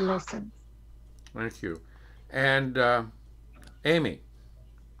eternal blessings. Thank you. And Amy?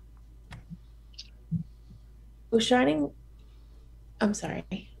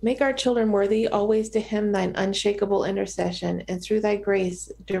 Make our children worthy always to hymn thine unshakable intercession, and through thy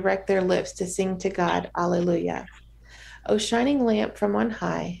grace direct their lips to sing to God. Alleluia. O shining lamp from on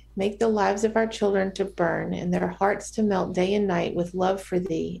high, make the lives of our children to burn, and their hearts to melt day and night with love for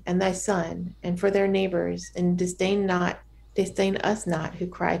thee and thy Son, and for their neighbors, and disdain us not who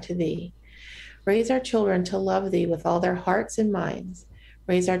cry to thee. Raise our children to love thee with all their hearts and minds.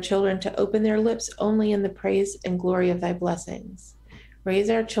 Raise our children to open their lips only in the praise and glory of thy blessings.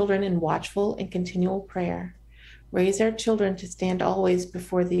 Raise our children in watchful and continual prayer. Raise our children to stand always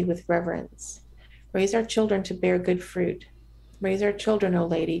before thee with reverence. Raise our children to bear good fruit. Raise our children, O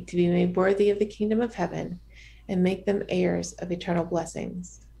Lady, to be made worthy of the kingdom of heaven, and make them heirs of eternal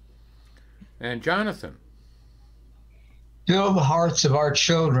blessings. And Jonathan? Fill the hearts of our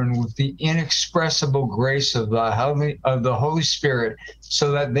children with the inexpressible grace of the Holy Spirit,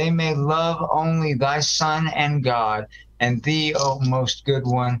 so that they may love only thy Son and God, and thee, O most good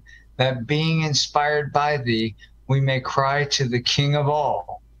one, that being inspired by thee, we may cry to the King of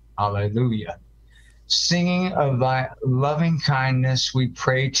all. Alleluia. Singing of thy loving kindness, we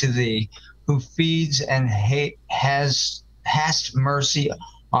pray to thee, who feeds and hast mercy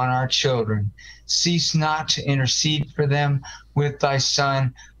on our children. Cease not to intercede for them, with thy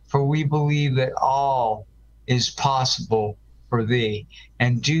Son, for we believe that all is possible for thee.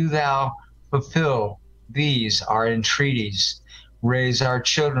 And do thou fulfill these our entreaties. Raise our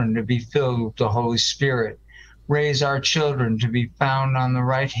children to be filled with the Holy Spirit. Raise our children to be found on the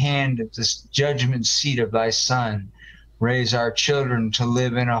right hand at the judgment seat of thy Son. Raise our children to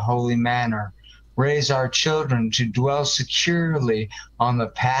live in a holy manner. Raise our children to dwell securely on the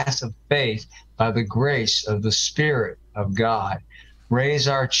path of faith by the grace of the Spirit of God. Raise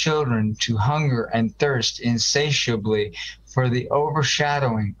our children to hunger and thirst insatiably for the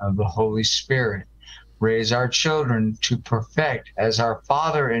overshadowing of the Holy Spirit. Raise our children to perfect as our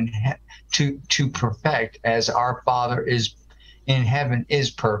Father to perfect as our Father is in heaven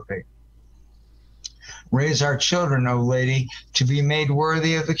is perfect. Raise our children, O Lady, to be made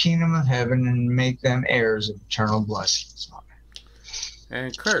worthy of the kingdom of heaven and make them heirs of eternal blessings. Amen.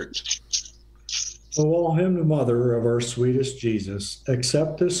 And Kurt. O all hymned Mother of our sweetest Jesus,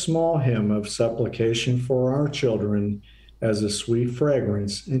 accept this small hymn of supplication for our children as a sweet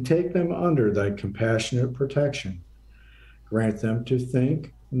fragrance, and take them under thy compassionate protection. Grant them to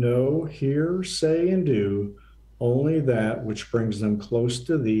think, know, hear, say, and do only that which brings them close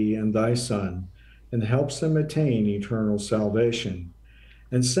to thee and thy Son, and helps them attain eternal salvation.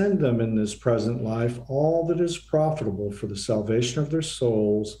 And send them in this present life all that is profitable for the salvation of their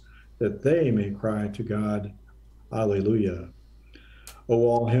souls, that they may cry to God, Alleluia. O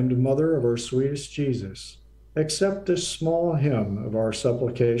all hymned Mother of our sweetest Jesus, accept this small hymn of our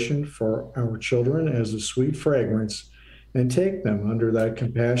supplication for our children as a sweet fragrance, and take them under thy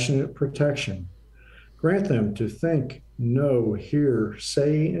compassionate protection. Grant them to think, know, hear,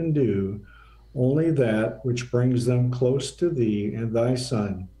 say, and do only that which brings them close to thee and thy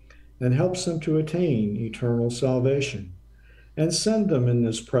Son, and helps them to attain eternal salvation. And send them in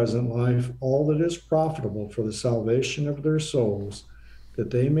this present life all that is profitable for the salvation of their souls,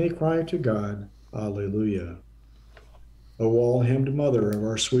 that they may cry to God, Alleluia. O all hymned Mother of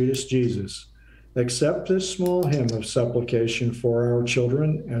our sweetest Jesus, accept this small hymn of supplication for our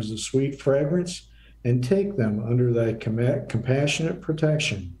children as a sweet fragrance, and take them under thy compassionate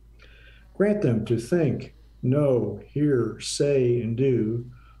protection. Grant them to think, know, hear, say, and do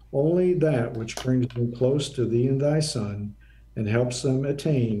only that which brings them close to thee and thy Son, and helps them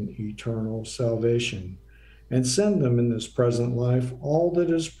attain eternal salvation. And send them in this present life all that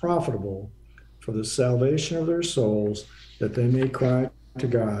is profitable for the salvation of their souls, that they may cry to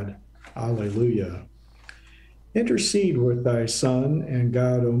God, Alleluia. Intercede with thy Son and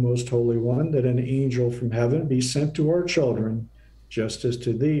God, O most Holy One, that an angel from heaven be sent to our children, just as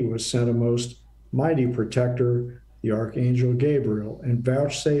to thee was sent a most mighty protector, the Archangel Gabriel, and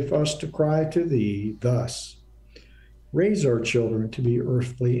vouchsafe us to cry to thee thus. Raise our children to be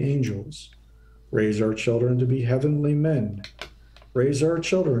earthly angels. Raise our children to be heavenly men. Raise our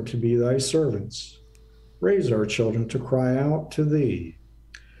children to be thy servants. Raise our children to cry out to thee.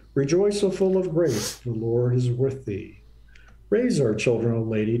 Rejoice, O full of grace, the Lord is with thee. Raise our children, O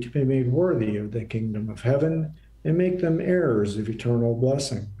Lady, to be made worthy of the kingdom of heaven, and make them heirs of eternal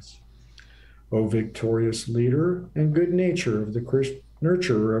blessings. O victorious leader and good nature of the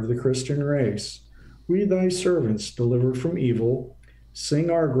nurturer of the Christian race, we thy servants, delivered from evil, sing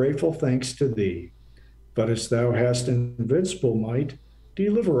our grateful thanks to thee. But as thou hast invincible might,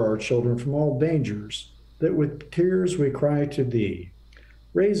 deliver our children from all dangers, that with tears we cry to thee.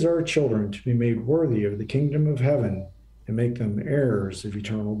 Raise our children to be made worthy of the kingdom of heaven, and make them heirs of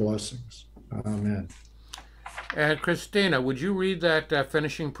eternal blessings. Amen. And Christina, would you read that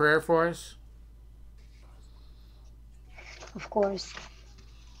finishing prayer for us? Of course.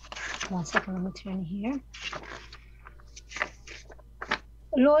 1 second, let me turn here.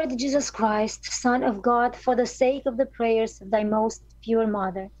 Lord Jesus Christ, Son of God, for the sake of the prayers of thy most pure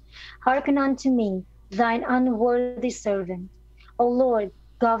mother, hearken unto me, thine unworthy servant. O Lord,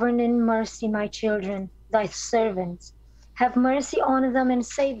 govern in mercy my children, thy servants. Have mercy on them and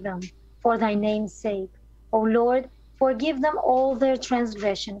save them, for thy name's sake. O Lord, forgive them all their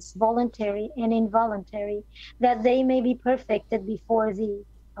transgressions, voluntary and involuntary, that they may be perfected before thee.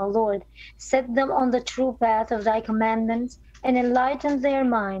 O Lord, set them on the true path of thy commandments, and enlighten their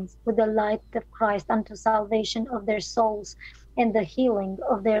minds with the light of Christ unto salvation of their souls and the healing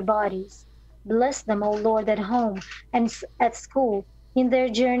of their bodies. Bless them, O Lord, at home and at school, in their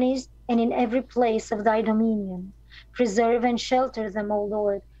journeys and in every place of thy dominion. Preserve and shelter them, O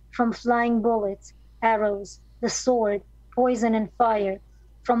Lord, from flying bullets, arrows, the sword, poison and fire,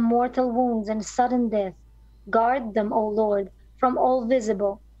 from mortal wounds and sudden death. Guard them, O Lord, from all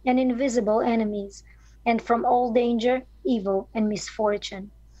visible and invisible enemies, and from all danger, evil, and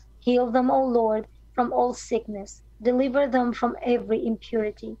misfortune. Heal them, O Lord, from all sickness, Deliver them from every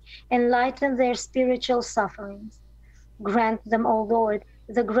impurity, and lighten their spiritual sufferings. Grant them, O Lord,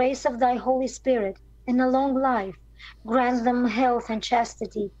 the grace of thy Holy Spirit and a long life. Grant them health and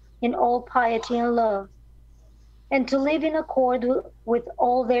chastity in all piety and love, and to live in accord with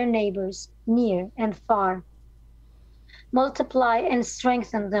all their neighbors, near and far. Multiply and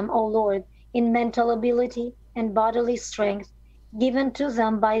strengthen them, O Lord, in mental ability and bodily strength given to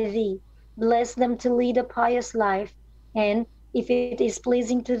them by thee. Bless them to lead a pious life, and, if it is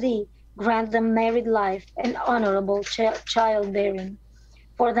pleasing to thee, grant them married life and honorable childbearing.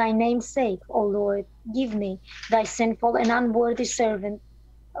 For thy name's sake, O Lord, give me, thy sinful and unworthy servant,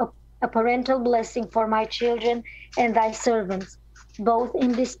 a, a parental blessing for my children and thy servants, both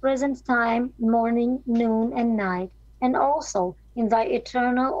in this present time, morning, noon, and night, and also in thy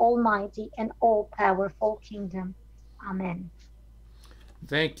eternal, almighty, and all-powerful kingdom. Amen.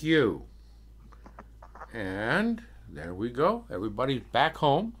 Thank you. And there we go. Everybody's back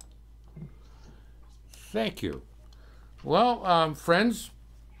home. Thank you. Well, friends,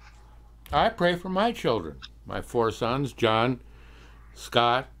 I pray for my children, my 4 sons, John,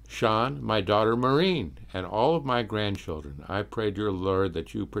 Scott, Sean, my daughter Maureen, and all of my grandchildren. I pray, dear Lord,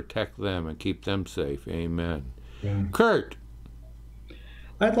 that you protect them and keep them safe. Amen. Yeah. Kurt.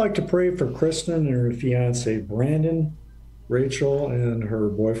 I'd like to pray for Kristen and her fiance Brandon, Rachel and her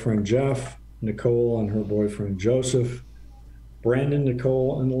boyfriend Jeff, Nicole and her boyfriend Joseph, Brandon,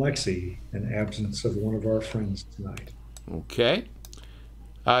 Nicole, and Lexi, in absence of one of our friends tonight. Okay.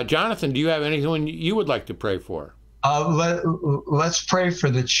 Jonathan, do you have anyone you would like to pray for? Let's pray for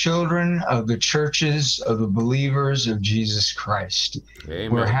the children of the churches of the believers of Jesus Christ.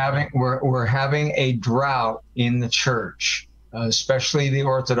 Amen. We're having a drought in the church, especially the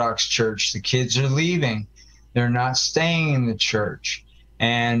Orthodox Church. The kids are leaving; they're not staying in the church,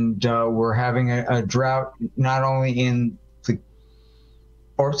 and we're having a drought not only in the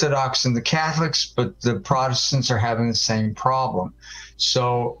Orthodox and the Catholics, but the Protestants are having the same problem.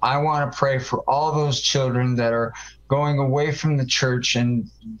 So I want to pray for all those children that are going away from the church and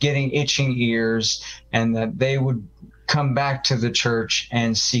getting itching ears, and that they would come back to the church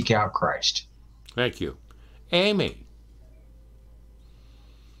and seek out Christ. Thank you. Amy.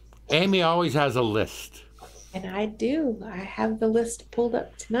 Amy always has a list. And I do. I have the list pulled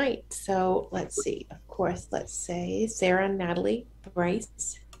up tonight. So let's see. Of course, let's say Sarah, Natalie,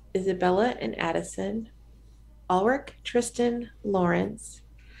 Bryce, Isabella, and Addison, Ulrich, Tristan, Lawrence,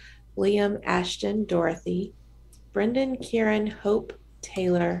 Liam, Ashton, Dorothy, Brendan, Kieran, Hope,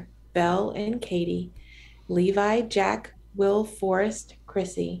 Taylor, Belle, and Katie, Levi, Jack, Will, Forrest,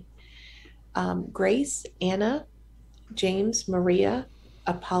 Chrissy, Grace, Anna, James, Maria,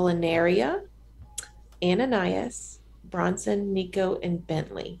 Apollinaria, Ananias, Bronson, Nico, and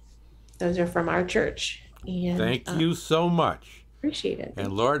Bentley. Those are from our church. And thank you so much. Appreciate it.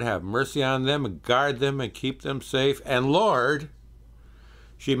 And Lord, have mercy on them and guard them and keep them safe. And Lord,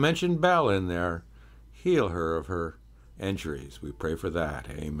 she mentioned Belle in there. Heal her of her injuries. We pray for that.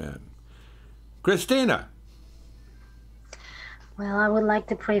 Amen. Christina. Well, I would like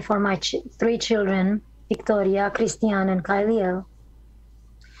to pray for my 3 children, Victoria, Christian, and Kyliel.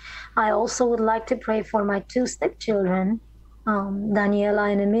 I also would like to pray for my 2 stepchildren,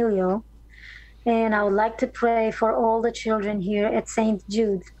 Daniela and Emilio. And I would like to pray for all the children here at St.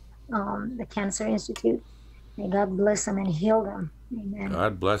 Jude, the Cancer Institute. May God bless them and heal them. Amen.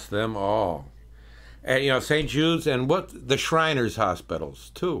 God bless them all. And, St. Jude's and the Shriners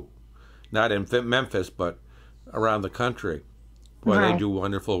hospitals, too. Not in Memphis, but around the country. Boy, Right. They do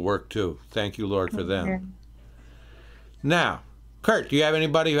wonderful work, too. Thank you, Lord, for them. Now, Kurt, do you have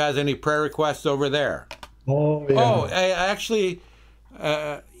anybody who has any prayer requests over there? Oh, yeah. Oh, actually,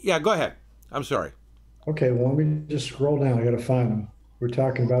 yeah, go ahead. I'm sorry. Okay, well, let me just scroll down. I got to find them. We're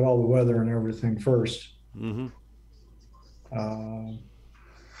talking about all the weather and everything first. Mm-hmm.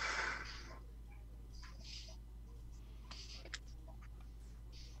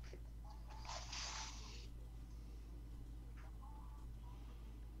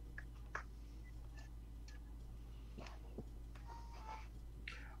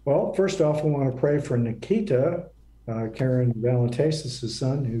 Well, first off, I want to pray for Nikita, Karen Valentastis'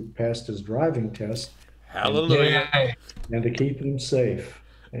 son, who passed his driving test, Hallelujah. Yay. and to keep him safe.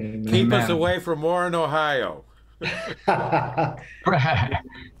 Amen. Keep us Amen. away from Warren, Ohio. Practice.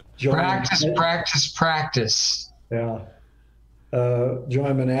 Yeah.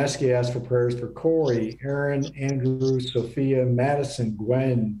 Joy Manaski asked for prayers for Corey, Aaron, Andrew, Sophia, Madison,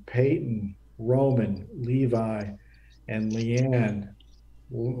 Gwen, Peyton, Roman, Levi, and Leanne,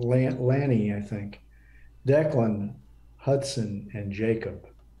 Lanny, I think, Declan, Hudson, and Jacob.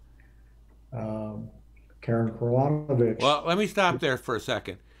 Karen Krolanovich. Well, let me stop there for a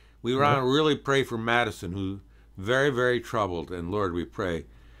second. We want to really pray for Madison, who's very, very troubled. And Lord, we pray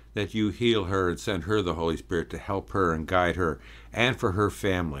that you heal her and send her the Holy Spirit to help her and guide her, and for her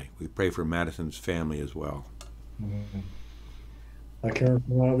family. We pray for Madison's family as well. Karen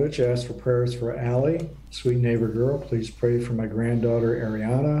Krolanovich asked for prayers for Allie, sweet neighbor girl. Please pray for my granddaughter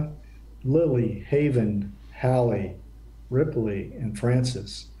Ariana, Lily, Haven, Hallie, Ripley, and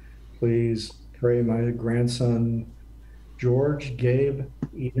Francis. Please pray my grandson George, Gabe,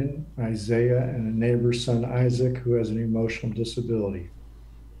 Eden, Isaiah, and a neighbor's son Isaac, who has an emotional disability.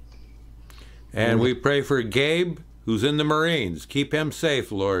 And we pray for Gabe, who's in the Marines. Keep him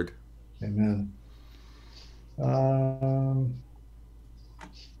safe, Lord. Amen.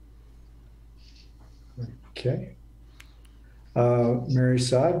 Okay. Mary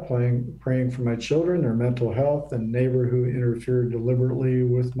Saad, praying for my children, their mental health, and neighbor who interfered deliberately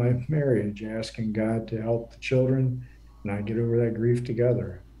with my marriage, asking God to help the children and I get over that grief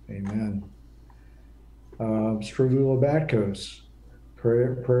together. Amen. Stravula Batkos,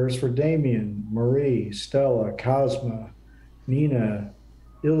 prayers for Damien, Marie, Stella, Cosma, Nina,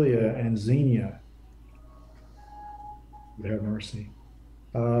 Ilya, and Xenia. Would have mercy.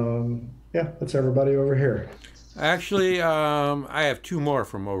 Yeah, that's everybody over here. Actually, I have two more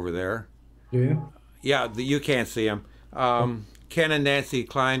from over there. Do you? Yeah, you can't see them. Ken and Nancy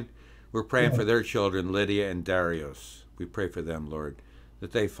Klein, we're praying for their children, Lydia and Darius. We pray for them, Lord,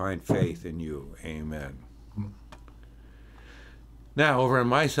 that they find faith in you. Amen. Now, over on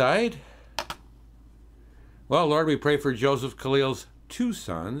my side, well, Lord, we pray for Joseph Khalil's two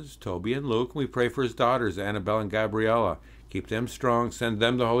sons, Toby and Luke. We pray for his daughters, Annabelle and Gabriella. Keep them strong. Send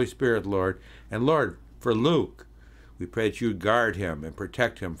them the Holy Spirit, Lord. And Lord, for Luke, we pray that you guard him and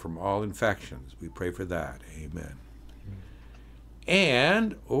protect him from all infections. We pray for that. Amen.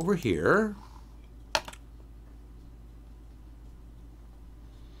 And over here,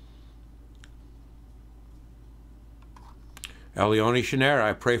 Elione Shanera,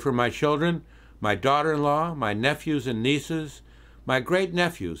 I pray for my children, my daughter-in-law, my nephews and nieces, my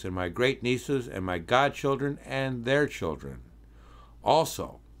great-nephews and my great-nieces, and my godchildren and their children.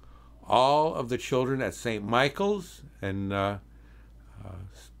 Also, all of the children at St. Michael's in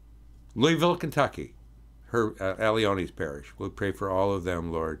Louisville, Kentucky, Elione's parish. We pray for all of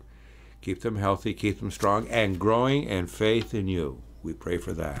them, Lord. Keep them healthy, keep them strong, and growing in faith in you. We pray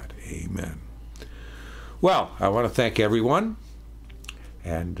for that. Amen. Well, I want to thank everyone.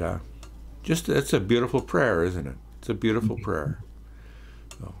 And it's a beautiful prayer, isn't it? It's a beautiful prayer.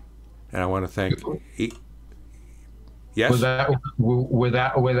 So, and I want to thank... Yes?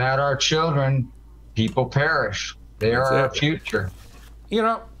 Without our children, people perish. They are our future. You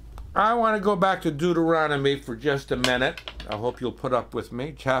know, I want to go back to Deuteronomy for just a minute. I hope you'll put up with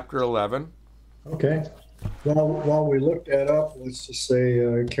me. Chapter 11. Okay. Well, while we look that up, let's just say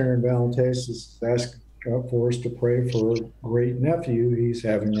Karen Valentis is asking for us to pray for a great nephew. He's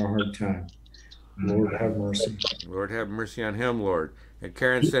having a hard time. Lord have mercy. Lord have mercy on him, Lord. And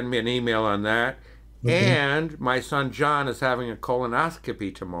Karen sent me an email on that. Okay. And my son John is having a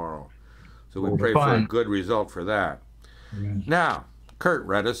colonoscopy tomorrow. So we pray for a good result for that. Amen. Now, Kurt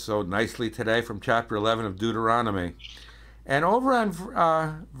read us so nicely today from chapter 11 of Deuteronomy. And over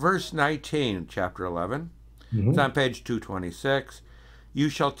on verse 19, chapter 11, it's on page 226. You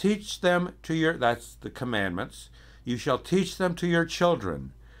shall teach them to your, that's the commandments, you shall teach them to your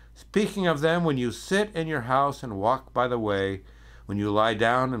children, speaking of them when you sit in your house and walk by the way, when you lie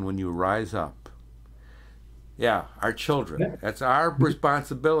down and when you rise up. Yeah, our children. That's our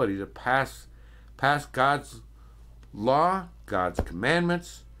responsibility to pass God's law, God's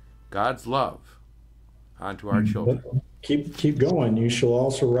commandments, God's love onto our children. Keep going. You shall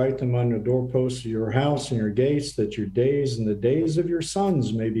also write them on the doorposts of your house and your gates, that your days and the days of your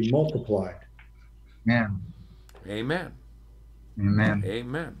sons may be multiplied. Amen. Amen. Amen.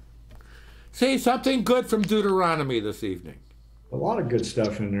 Amen. See, something good from Deuteronomy this evening. A lot of good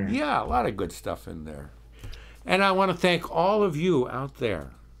stuff in there. Yeah, a lot of good stuff in there. And I want to thank all of you out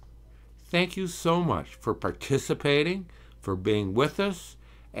there. Thank you so much for participating, for being with us,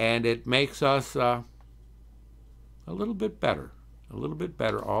 and it makes us a little bit better,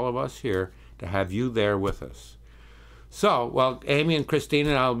 all of us here, to have you there with us. So, well, Amy and Christine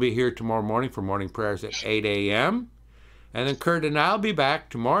and I will be here tomorrow morning for morning prayers at 8 a.m. And then Kurt and I will be back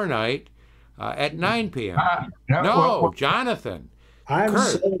tomorrow night at 9 p.m. No, Jonathan. I'm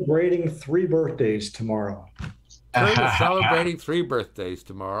celebrating 3 birthdays tomorrow. Kurt is celebrating 3 birthdays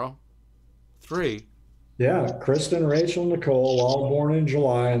tomorrow. 3. Yeah, Kristen, Rachel, Nicole, all born in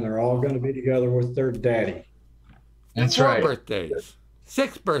July, and they're all going to be together with their daddy. That's 4 right. birthdays.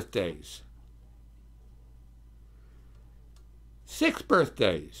 6 birthdays. 6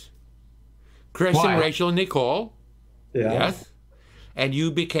 birthdays. Chris Why? and Rachel and Nicole. Yeah. Yes. And you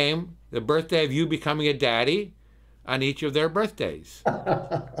became the birthday of you becoming a daddy on each of their birthdays.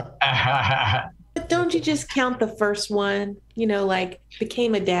 But don't you just count the first one? You know, like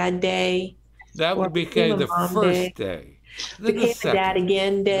became a dad day. That Or would become became a the mom first day. Then the Became a dad second.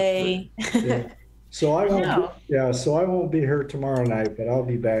 again day. Yeah. So I won't. No. So I won't be here tomorrow night, but I'll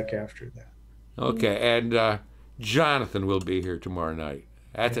be back after that. Okay, and Jonathan will be here tomorrow night.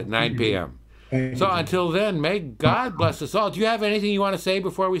 That's at 9 p.m. Thank So you. until then, may God bless us all. Do you have anything you want to say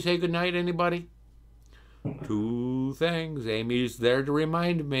before we say goodnight, anybody? 2 things. Amy's there to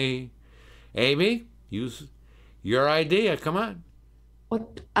remind me. Amy, use your idea. Come on.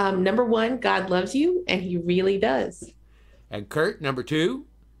 What? Number 1, God loves you, and He really does. And Kurt, number 2.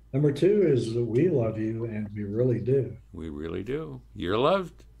 Number 2 is that we love you, and we really do. We really do. You're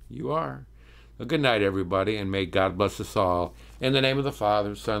loved. You are. Well, good night, everybody, and may God bless us all. In the name of the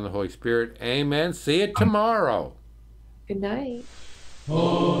Father, Son, and the Holy Spirit. Amen. See you tomorrow. Good night.